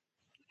ass.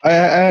 I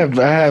have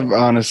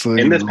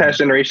honestly, in this past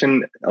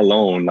generation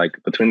alone, like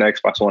between the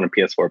Xbox One and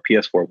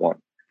PS4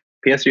 won.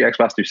 PS3,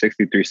 Xbox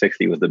 360,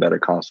 360 was the better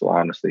console,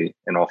 honestly,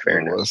 in all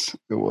fairness.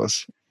 It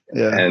was.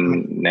 Yeah.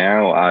 And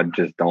now I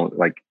just don't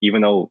like,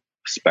 even though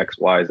specs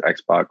wise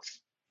Xbox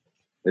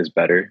is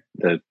better,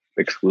 the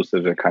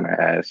exclusives are kind of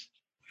ass.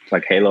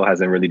 Like Halo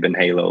hasn't really been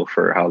Halo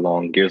for how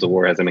long? Gears of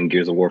War hasn't been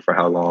Gears of War for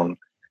how long?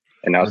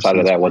 And outside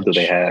of that, what do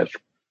they have?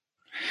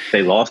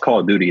 They lost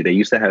Call of Duty. They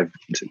used to have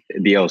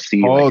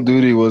DLC. Call of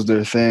Duty was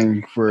their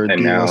thing for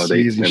and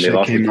DLCs, now they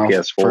lost came out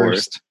PS4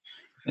 first.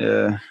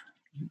 Yeah.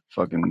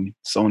 Fucking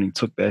Sony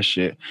took that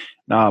shit.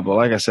 Nah, but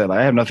like I said,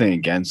 I have nothing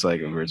against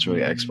like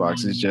virtually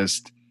Xbox. It's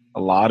just a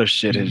lot of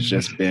shit has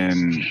just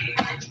been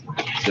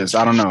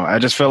I don't know. I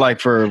just feel like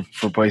for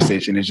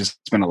PlayStation, it's just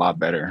been a lot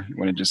better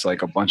when it just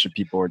like a bunch of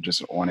people are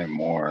just on it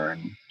more,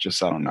 and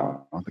just I don't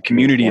know. The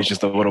community is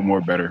just a little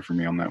more better for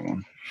me on that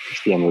one.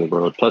 It's the end of the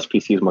world. Plus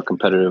PC is more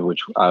competitive,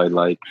 which I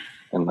like,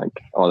 and like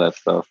all that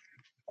stuff.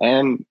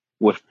 And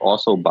with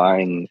also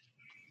buying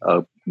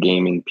a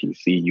gaming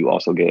PC, you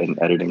also get an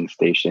editing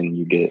station.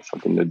 You get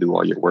something to do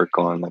all your work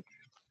on. Like,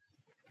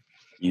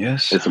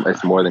 yes,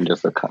 it's more than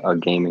just a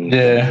gaming.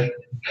 Yeah,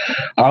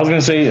 I remember I was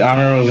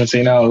gonna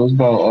say now. It was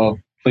about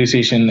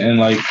PlayStation, and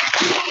like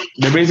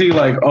they're basically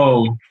like,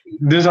 oh,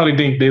 this is how they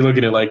think. They look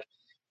at it like,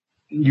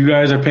 you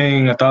guys are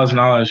paying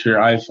 $1,000 for your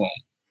iPhone.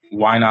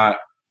 Why not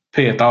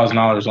pay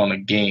 $1,000 on a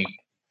game?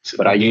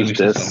 But I use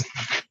this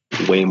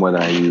way more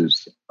than I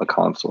use a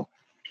console.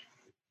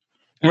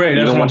 Right,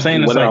 that's what I'm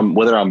saying.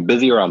 Whether I'm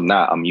busy or I'm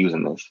not, I'm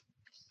using this.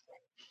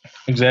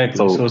 Exactly.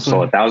 So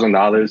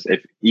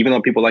 $1,000, even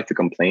though people like to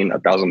complain,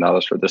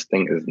 $1,000 for this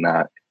thing is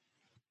not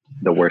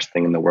the worst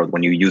thing in the world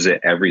when you use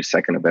it every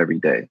second of every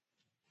day.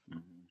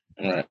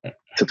 Right.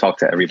 To talk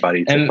to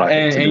everybody, to do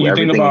everything you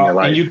think about, in your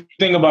life. And you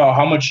think about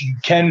how much you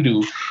can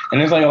do,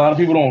 and it's like a lot of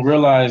people don't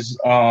realize.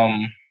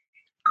 Hold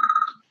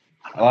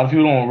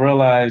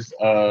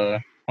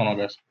on,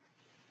 guys.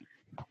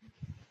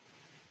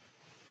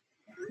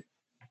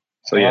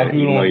 So yeah, I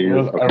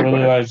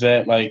realize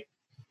that like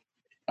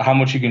how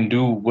much you can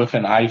do with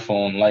an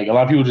iPhone. Like a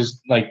lot of people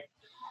just like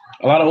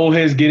a lot of old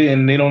heads get it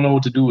and they don't know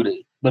what to do with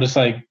it. But it's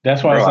like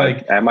that's why it's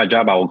like at my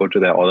job I will go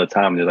through that all the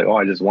time. They're like, "Oh,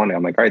 I just want it."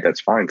 I'm like, "All right,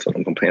 that's fine." So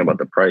don't complain about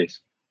the price.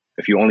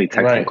 If you only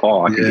text and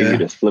call, I can give you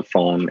this flip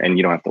phone and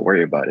you don't have to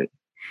worry about it.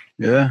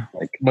 Yeah.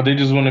 But they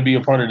just want to be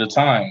a part of the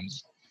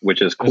times,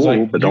 which is cool.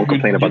 Like, but don't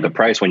complain about the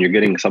price when you're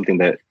getting something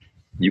that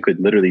you could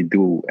literally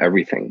do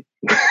everything.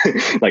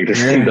 Like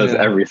this thing does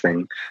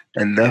everything.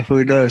 And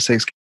definitely does.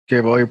 Takes care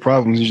of all your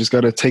problems. You just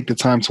got to take the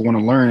time to want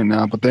to learn it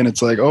now. But then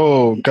it's like,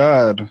 oh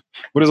God,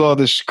 what is all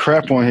this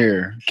crap on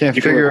here? Can't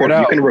figure it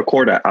out. You can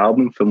record an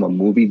album, film a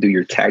movie, do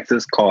your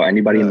taxes, call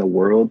anybody in the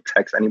world,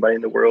 text anybody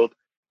in the world.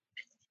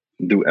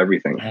 do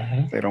everything.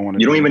 They don't want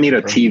to. You don't even need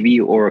a TV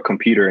or a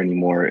computer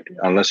anymore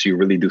unless you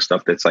really do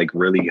stuff that's like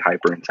really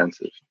hyper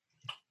intensive.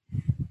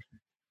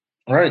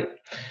 Right.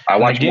 I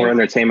watch more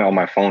entertainment on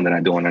my phone than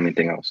I do on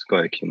anything else. Go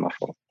ahead, keep my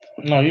phone.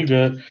 No, you're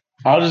good.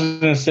 I was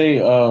just gonna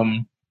say,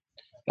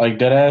 like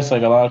deadass,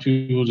 like a lot of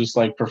people just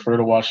like prefer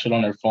to watch shit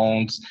on their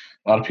phones.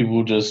 A lot of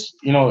people just,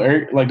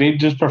 like they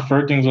just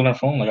prefer things on their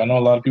phone. Like I know a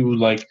lot of people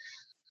like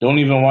don't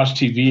even watch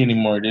TV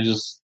anymore. They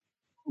just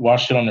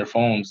watch shit on their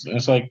phones. And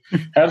it's like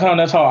half the time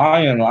that's how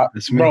I am.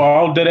 Bro,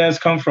 I'll deadass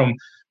come from.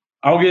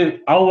 I'll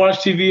watch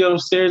TV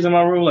upstairs in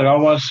my room. Like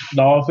I'll watch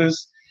The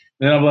Office.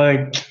 Then I'm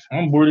like,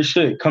 I'm bored as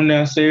shit. Come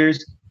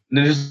downstairs. And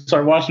then just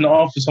start watching The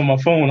Office on my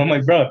phone. I'm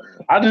like, bro,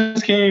 I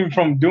just came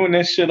from doing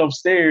that shit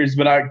upstairs,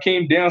 but I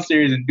came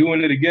downstairs and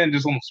doing it again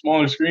just on a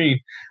smaller screen.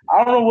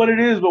 I don't know what it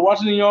is, but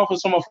watching The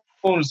Office on my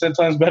phone is 10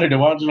 times better than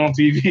watching it on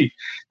TV.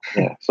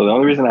 Yeah. So the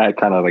only reason I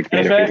kind of like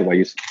made a face about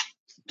you.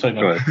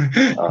 Go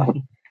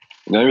ahead.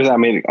 The only reason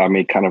I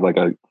made kind of like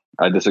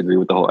I disagree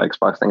with the whole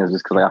Xbox thing is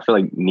just because like, I feel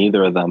like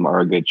neither of them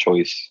are a good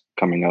choice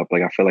coming up.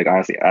 Like I feel like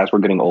honestly, as we're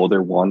getting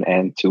older, 1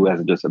 and 2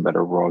 as just a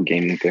better raw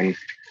gaming thing,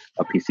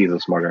 a PC is a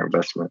smarter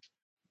investment.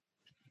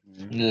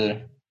 Yeah.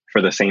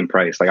 For the same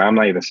price. Like I'm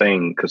not even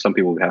saying because some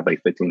people have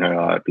like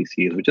 $1,500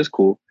 PCs, which is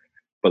cool,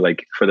 but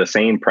like for the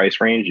same price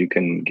range, you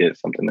can get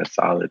something that's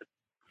solid.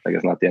 Like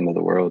it's not the end of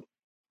the world.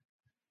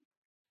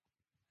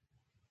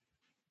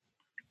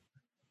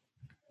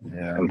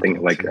 Yeah, I'm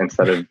thinking like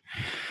instead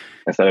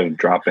of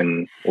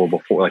dropping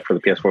before like for the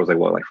PS4 it was like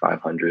what, like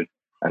 500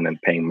 and then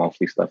paying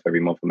monthly stuff every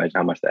month. Imagine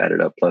how much that added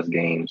up plus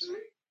games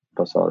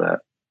plus all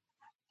that.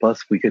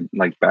 Plus we could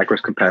like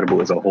backwards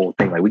compatible is a whole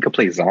thing. Like we could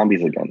play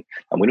zombies again.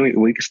 And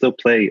we could still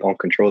play on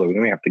controller. We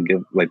don't even have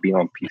to be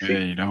on PC. Yeah,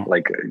 you don't.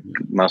 Like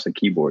mouse and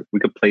keyboard. We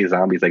could play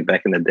zombies like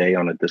back in the day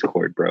on a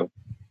Discord, bro.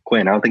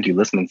 Quinn, I don't think you're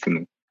listening to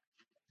me.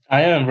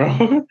 I am,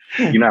 bro.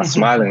 You're not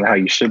smiling how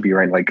you should be,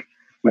 right? Like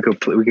we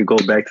could go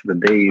back to the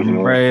days.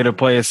 I'm ready to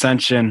play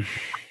Ascension.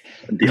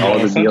 All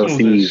the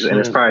DLCs, and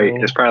it's probably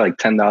like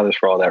 $10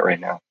 for all that right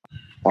now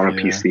on a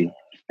PC,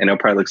 and it'll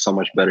probably look so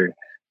much better.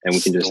 And we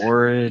can just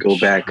go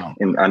back.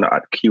 And I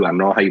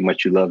know how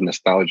much you love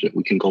nostalgia.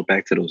 We can go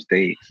back to those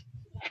days.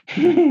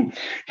 This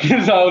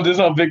is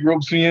how Big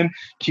ropes me in.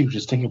 Q,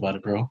 just think about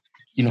it, bro.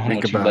 You know how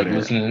much you like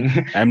listening.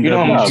 MW2, you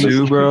know how much,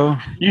 bro.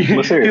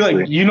 You're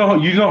like, you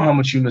know how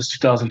much you missed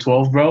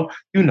 2012, bro.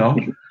 You know,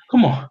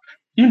 come on,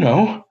 you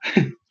know.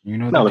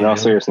 No, but in all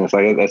seriousness,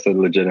 like that's a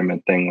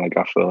legitimate thing. Like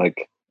I feel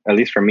like, at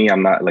least for me,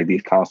 I'm not like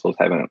these consoles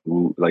haven't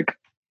like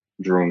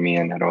drew me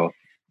in at all.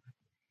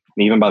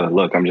 Even by the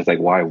look, I'm just like,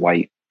 why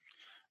white?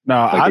 No,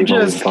 like I'm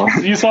just.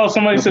 You saw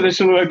somebody say that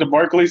should look like the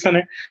Barclays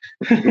Center.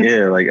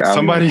 Yeah, like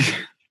somebody.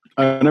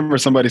 I remember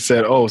somebody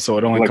said, "Oh, so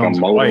it only like comes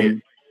with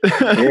white."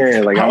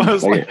 Yeah, like I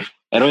was like,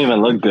 it don't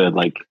even look good.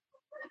 Like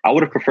I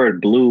would have preferred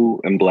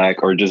blue and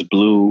black, or just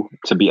blue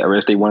to be, or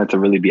if they wanted to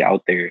really be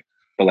out there.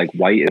 But like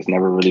white has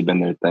never really been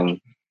their thing.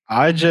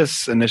 I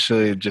just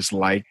initially just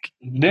like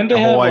the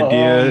whole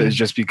idea is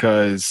just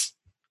because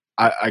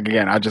I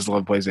just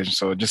love PlayStation.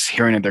 So just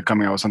hearing that they're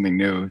coming out with something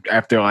new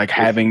after like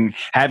having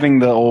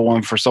the old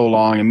one for so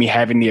long and me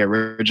having the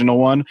original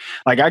one,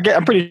 like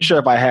I'm pretty sure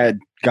if I had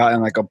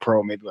gotten like a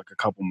Pro maybe like a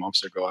couple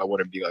months ago, I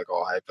wouldn't be like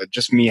all hype. But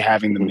just me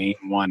having the main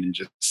one and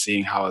just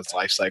seeing how its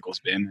life cycle's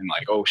been and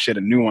like, oh shit,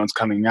 a new one's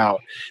coming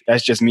out.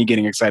 That's just me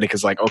getting excited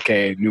because like,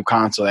 okay, new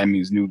console, that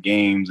means new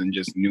games and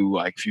just new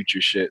like future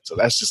shit. So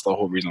that's just the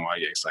whole reason why I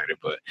get excited.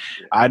 But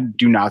I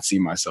do not see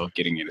myself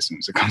getting it as soon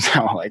as it comes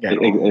out. Like,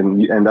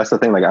 and that's the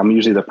thing. Like, I'm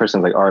usually the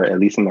person like, all right, at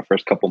least in the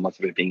first couple months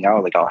of it being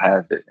out, like I'll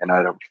have it, and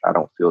I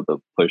don't feel the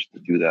push to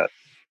do that.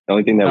 The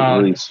only thing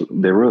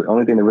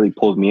that really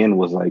pulled me in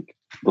was like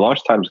the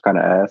launch times kind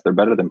of ass. They're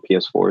better than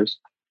PS4s.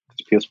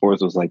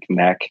 PS4s was like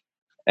Knack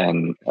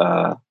and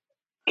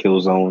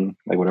Killzone,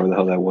 like whatever the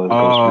hell that was.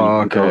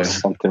 Oh, okay.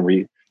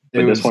 Something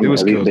But this one,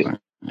 was Killzone.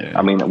 Yeah.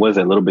 I mean, was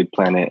it Little Big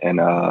Planet and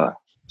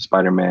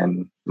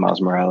Spider-Man, Miles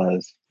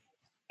Morales,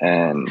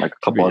 and like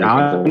a couple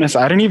other things.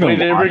 I didn't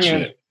even watch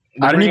it.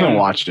 I didn't even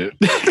watch it.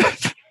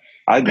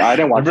 I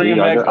didn't watch it.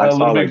 I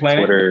saw like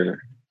Planet?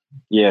 Twitter.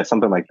 Yeah,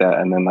 something like that.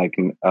 And then like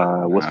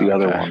what's the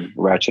other one?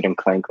 Ratchet and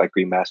Clank like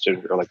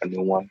remastered or like a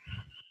new one.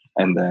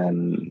 And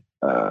then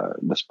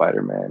the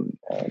Spider-Man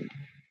and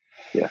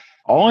yeah.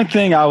 Only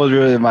thing I was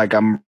really like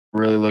I'm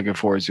really looking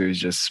forward to is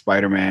just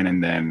Spider-Man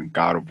and then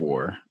God of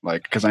War.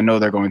 Like because I know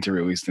they're going to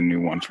release the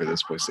new one for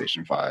this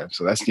PlayStation 5.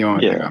 So that's the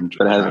only thing I'm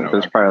just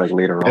it's probably like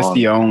later on.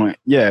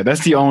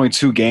 That's the only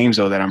two games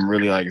though that I'm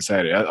really like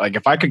excited. Like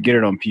if I could get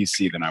it on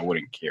PC then I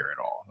wouldn't care at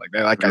all.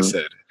 Like I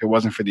said, if it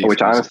wasn't for the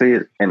which honestly,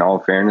 in all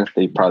fairness,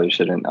 they probably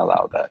shouldn't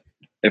allow that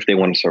if they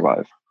want to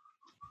survive.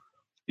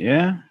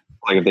 Yeah.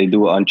 Like if they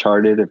do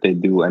Uncharted, if they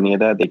do any of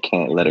that, they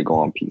can't let it go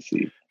on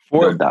PC.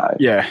 They'll die.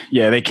 Yeah,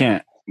 they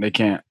can't.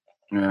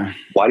 Yeah.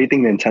 Why do you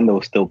think Nintendo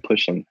is still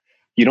pushing?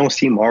 You don't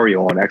see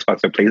Mario on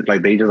Xbox or PlayStation.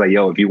 Like they just like,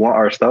 yo, if you want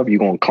our stuff, you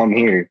gonna come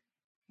here,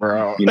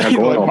 bro. You're not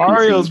going like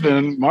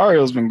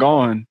Mario's been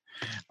going.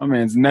 I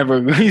mean,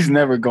 he's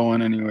never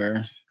going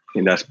anywhere.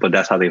 And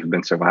that's how they've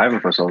been surviving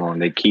for so long.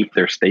 They keep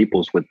their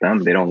staples with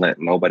them. They don't let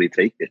nobody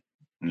take it.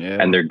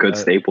 Yeah, and they're good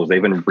staples.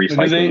 They've been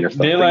recycling their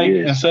stuff they for like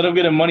years. Instead of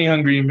getting money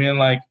hungry, man,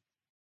 like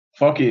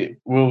fuck it,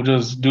 we'll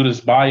just do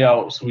this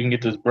buyout so we can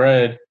get this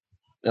bread.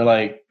 They're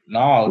like,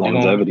 nah, we're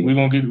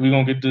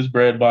gonna get this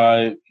bread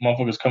by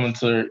motherfuckers coming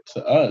to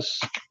us.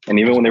 And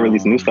even when they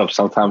release new stuff,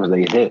 sometimes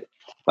they hit.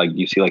 Like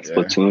you see, like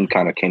Splatoon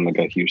kind of came like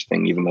a huge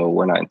thing, even though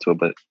we're not into it.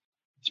 But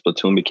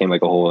Splatoon became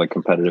like a whole like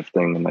competitive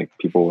thing, and like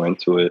people were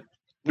into it.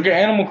 Look at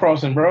Animal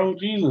Crossing, bro.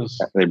 Jesus.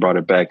 They brought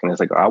it back, and it's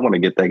like I want to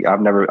get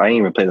that. I ain't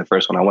even played the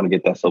first one. I want to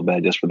get that so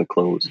bad just for the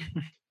clothes.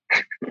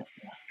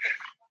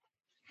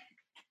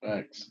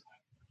 Thanks.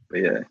 But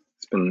yeah,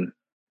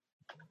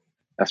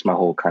 that's my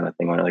whole kind of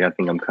thing on it. Like I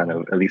think I'm kind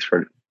of, at least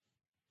for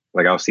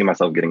like, I'll see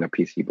myself getting a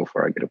PC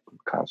before I get a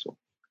console.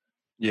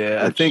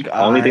 Yeah, I think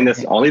only thing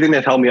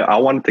that helped me. I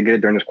wanted to get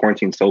it during this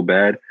quarantine so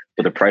bad,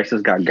 but the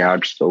prices got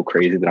gouged so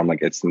crazy that I'm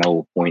like, it's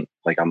no point.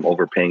 Like I'm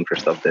overpaying for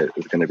stuff that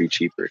is going to be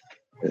cheaper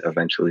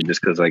eventually,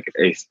 just because like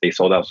they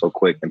sold out so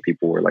quick and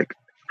people were like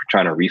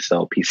trying to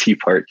resell PC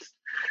parts.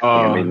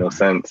 It made no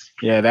sense.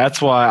 Yeah,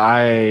 that's why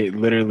I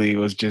literally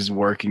was just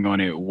working on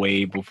it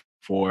way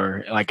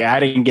before. Like I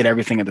didn't get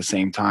everything at the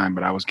same time,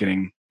 but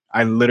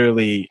I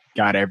literally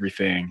got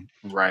everything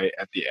right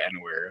at the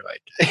end where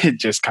like it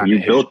just kind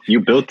of you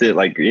built it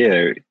like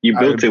you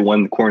built it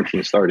when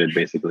quarantine started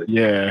basically.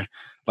 Yeah,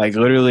 like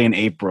literally in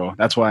April.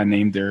 That's why I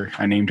named her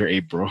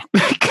April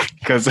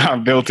because I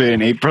built it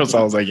in April. So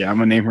I was like, yeah, I'm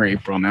gonna name her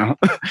April now.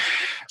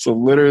 So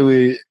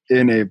literally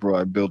in April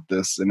I built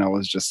this, and I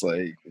was just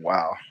like,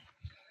 wow.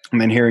 And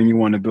then hearing you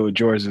want to build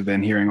yours, and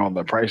then hearing all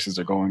the prices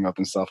are going up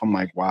and stuff, I'm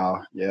like,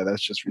 wow, yeah,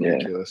 that's just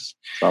ridiculous.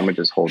 Yeah. So I'm gonna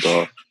just hold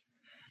off.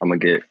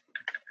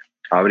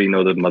 I already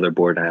know the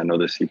motherboard and I know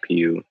the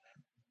CPU.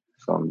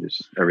 So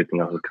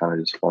everything else is kind of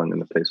just falling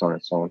into place on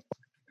its own.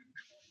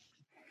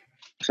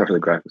 Except for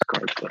the graphics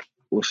cards, but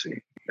we'll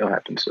see. It'll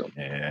happen soon.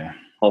 Yeah.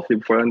 Hopefully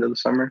before the end of the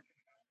summer.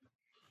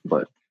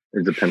 But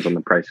it depends on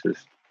the prices.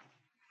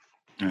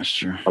 That's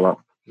true. A lot.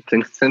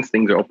 Since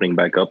things are opening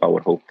back up, I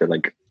would hope that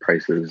like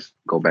prices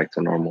go back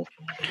to normal.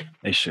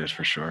 They should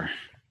for sure.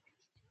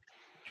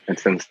 And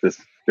since this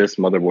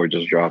motherboard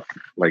just dropped,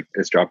 like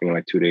it's dropping in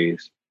like 2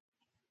 days,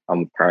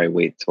 I'm probably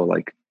wait till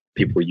like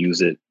people use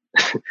it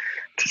to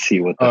see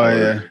what.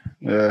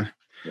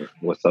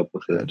 What's up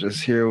with it?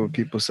 Just hear what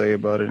people say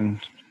about it, and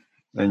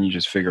then you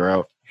just figure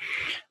out.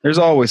 There's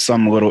always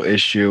some little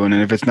issue, and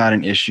if it's not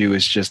an issue,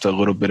 it's just a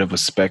little bit of a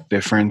spec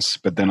difference.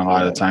 But then a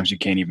lot of the times you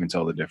can't even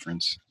tell the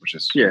difference, which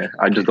is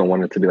I just don't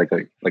want it to be like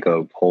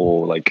a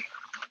whole like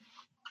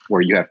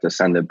where you have to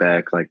send it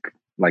back like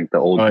the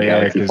old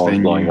Galaxy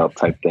phones blowing up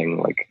type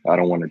thing. Like I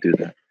don't want to do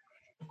that.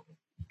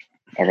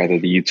 I'd rather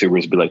the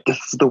YouTubers be like, "This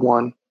is the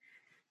one.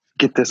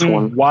 Get this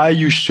one." Why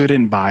you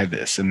shouldn't buy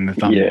this? And the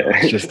thumbnail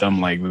is just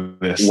them like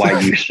this. Why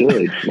you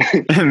should?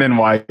 And then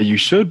why you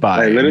should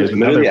buy it.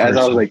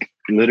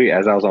 Literally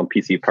as I was on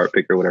PC Part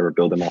Picker or whatever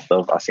building my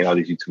stuff, I seen all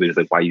these YouTubers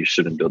like, "Why you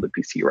shouldn't build a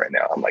PC right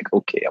now?" I'm like,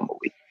 okay, I'm gonna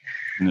wait.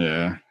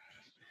 Yeah.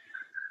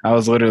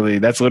 That's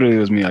literally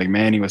was me. Like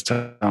Manny was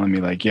telling me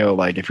like, yo,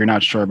 like if you're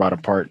not sure about a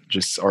part,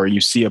 or you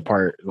see a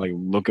part, like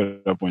look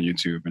it up on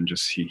YouTube and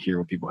just hear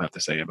what people have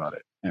to say about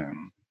it.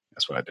 And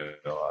that's what I did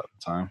a lot of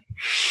the time.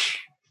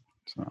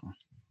 So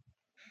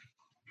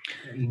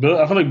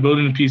I feel like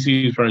building a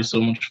PC is probably so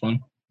much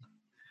fun.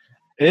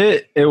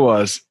 It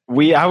was.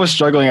 I was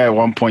struggling at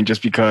one point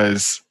just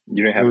because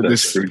you didn't have the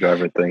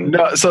screwdriver thing.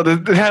 No, so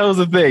that was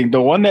the thing.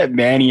 The one that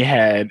Manny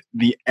had,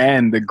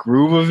 the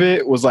groove of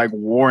it was like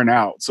worn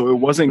out, so it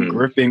wasn't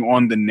gripping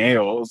on the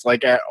nails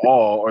like at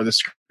all, or the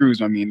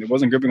screws. I mean, it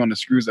wasn't gripping on the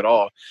screws at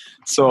all.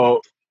 So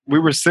we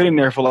were sitting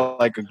there for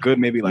like a good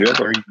maybe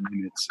 30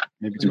 minutes.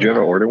 Maybe. Did you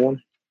ever order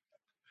one?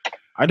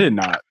 I did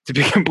not, to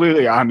be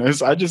completely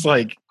honest. I just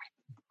like.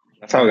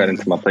 That's how I got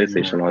into my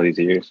PlayStation all these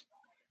years.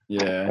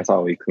 Yeah. That's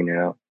how we clean it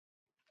out.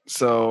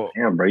 So.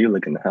 Damn, bro, you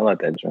looking the hell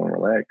out that joint.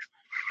 Relax.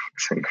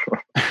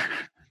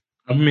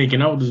 I'm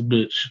making out with this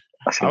bitch.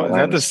 Is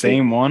that the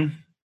same one?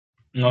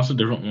 No, it's a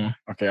different one.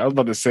 Okay, I was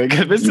about to say,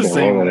 because it's the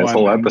same one. This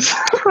whole episode.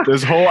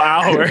 This whole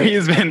hour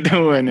he's been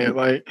doing it.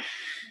 Like,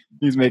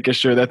 he's making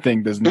sure that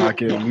thing does not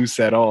get loose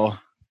at all.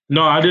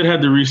 No, I did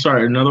have to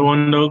restart another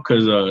one, though,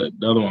 because the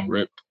other one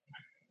ripped.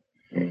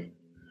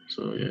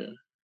 So, yeah.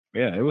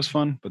 Yeah, it was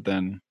fun, but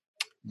then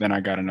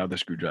I got another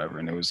screwdriver,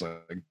 and it was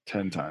like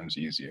 10 times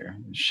easier.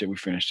 Shit, we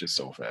finished it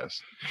so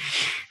fast.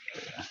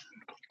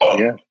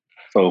 Yeah.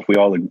 So if we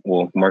all,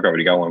 Mark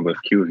already got one, but if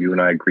you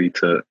and I agree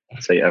to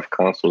say F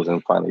consoles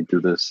and finally do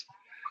this,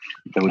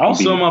 then we I'll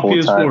sell my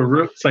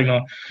PS4. It's like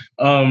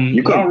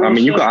you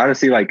could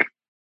honestly like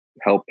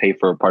help pay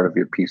for a part of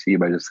your PC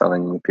by just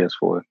selling the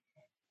PS4.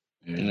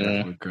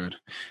 Yeah, we could.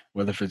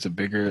 Whether if it's a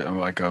bigger,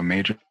 like a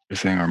major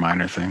thing or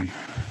minor thing.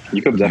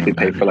 You could definitely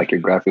pay for like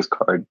your graphics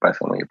card by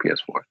selling your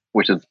PS4,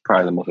 which is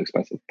probably the most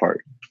expensive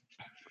part.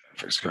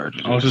 Graphics card.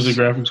 How much is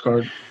a graphics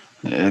card?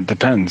 It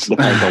depends.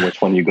 Depends on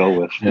which one you go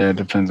with. Yeah, it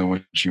depends on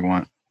what you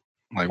want.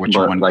 Like what you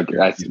want.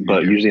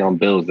 But usually on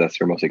bills, that's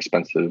your most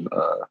expensive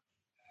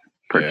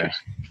purchase.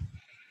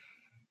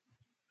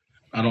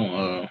 I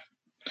don't.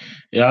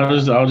 Yeah,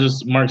 I'll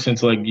just mark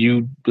since like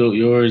you built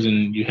yours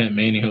and you had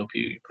Manny help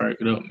you. You probably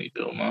could help me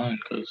build mine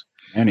because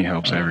Manny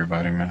helps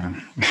everybody,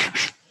 man.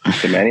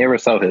 Did Manny ever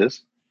sell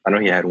his? I know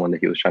he had one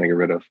that he was trying to get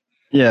rid of.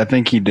 Yeah, I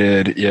think he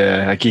did.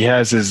 Yeah, like he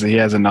has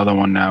another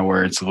one now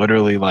where it's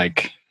literally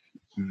like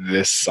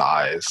this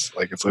size.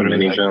 Like it's literally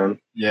Mini John.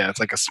 Yeah, it's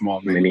like a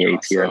small Mini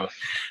John, ATS.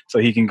 so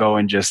he can go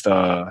and just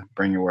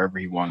bring it wherever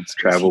he wants.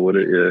 Travel with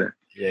it, yeah.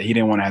 Yeah, he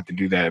didn't want to have to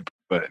do that.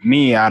 But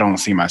me, I don't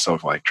see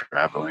myself like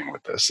traveling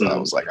with this. So I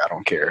was like, I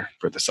don't care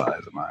for the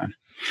size of mine.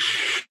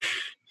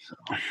 So,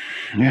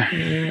 yeah.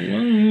 You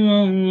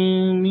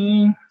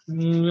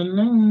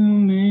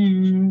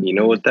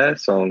know what that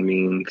song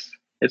means?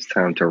 It's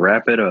time to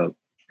wrap it up.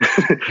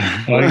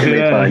 Where can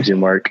they find you,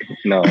 Mark?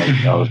 No,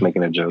 I was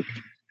making a joke.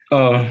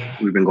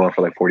 We've been going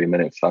for like 40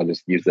 minutes, so I'll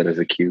just use that as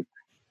a cue.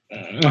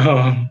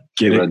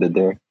 Get it? Read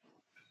there.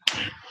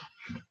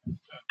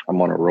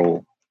 I'm on a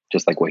roll,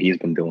 just like what he's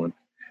been doing.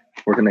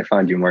 Where can they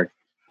find you, Mark?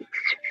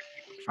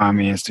 Find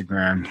me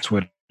Instagram,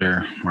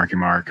 Twitter, Marky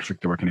Mark.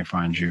 Victor, where can they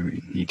find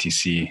you?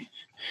 ETC.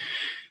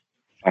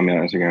 I'm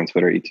on Instagram,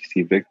 Twitter,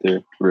 ETC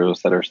Victor. Real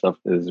etc. stuff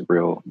is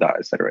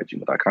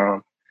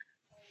real.etc@gmail.com.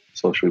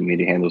 Social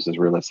media handles is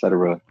real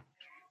etc.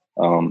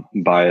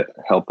 Buy it.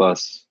 Help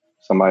us.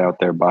 Somebody out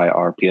there buy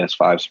our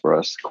PS5s for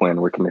us.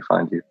 Quinn, where can they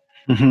find you?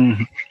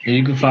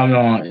 You can find me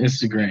on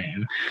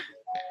Instagram,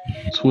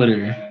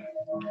 Twitter,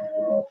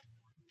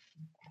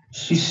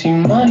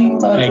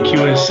 and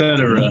Q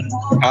etc.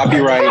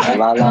 Copyright.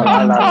 La la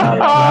la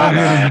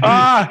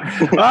la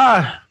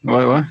la.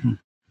 What?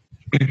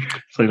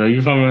 So you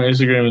can find me on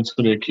Instagram and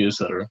Twitter, Q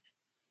etc.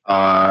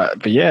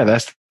 But yeah,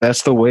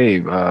 that's the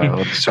wave.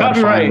 Let's try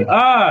Copyright.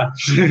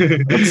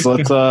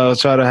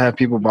 Let's try to have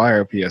people buy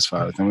our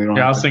PS5, and we don't.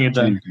 Yeah, I'll sing it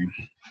then.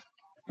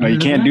 No, you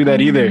can't do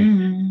that either.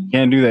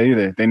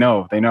 They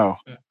know.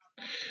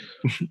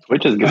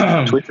 Twitch is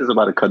good. Twitch is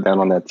about to cut down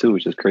on that too,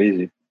 which is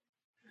crazy.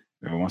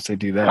 Once they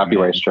do that,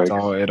 copyright strikes.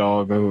 It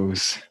all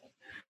goes.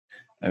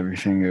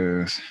 Everything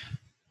goes.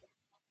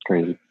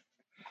 Crazy.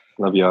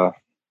 Love y'all.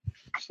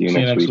 See you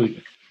next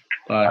week.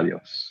 Bye.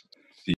 Adios.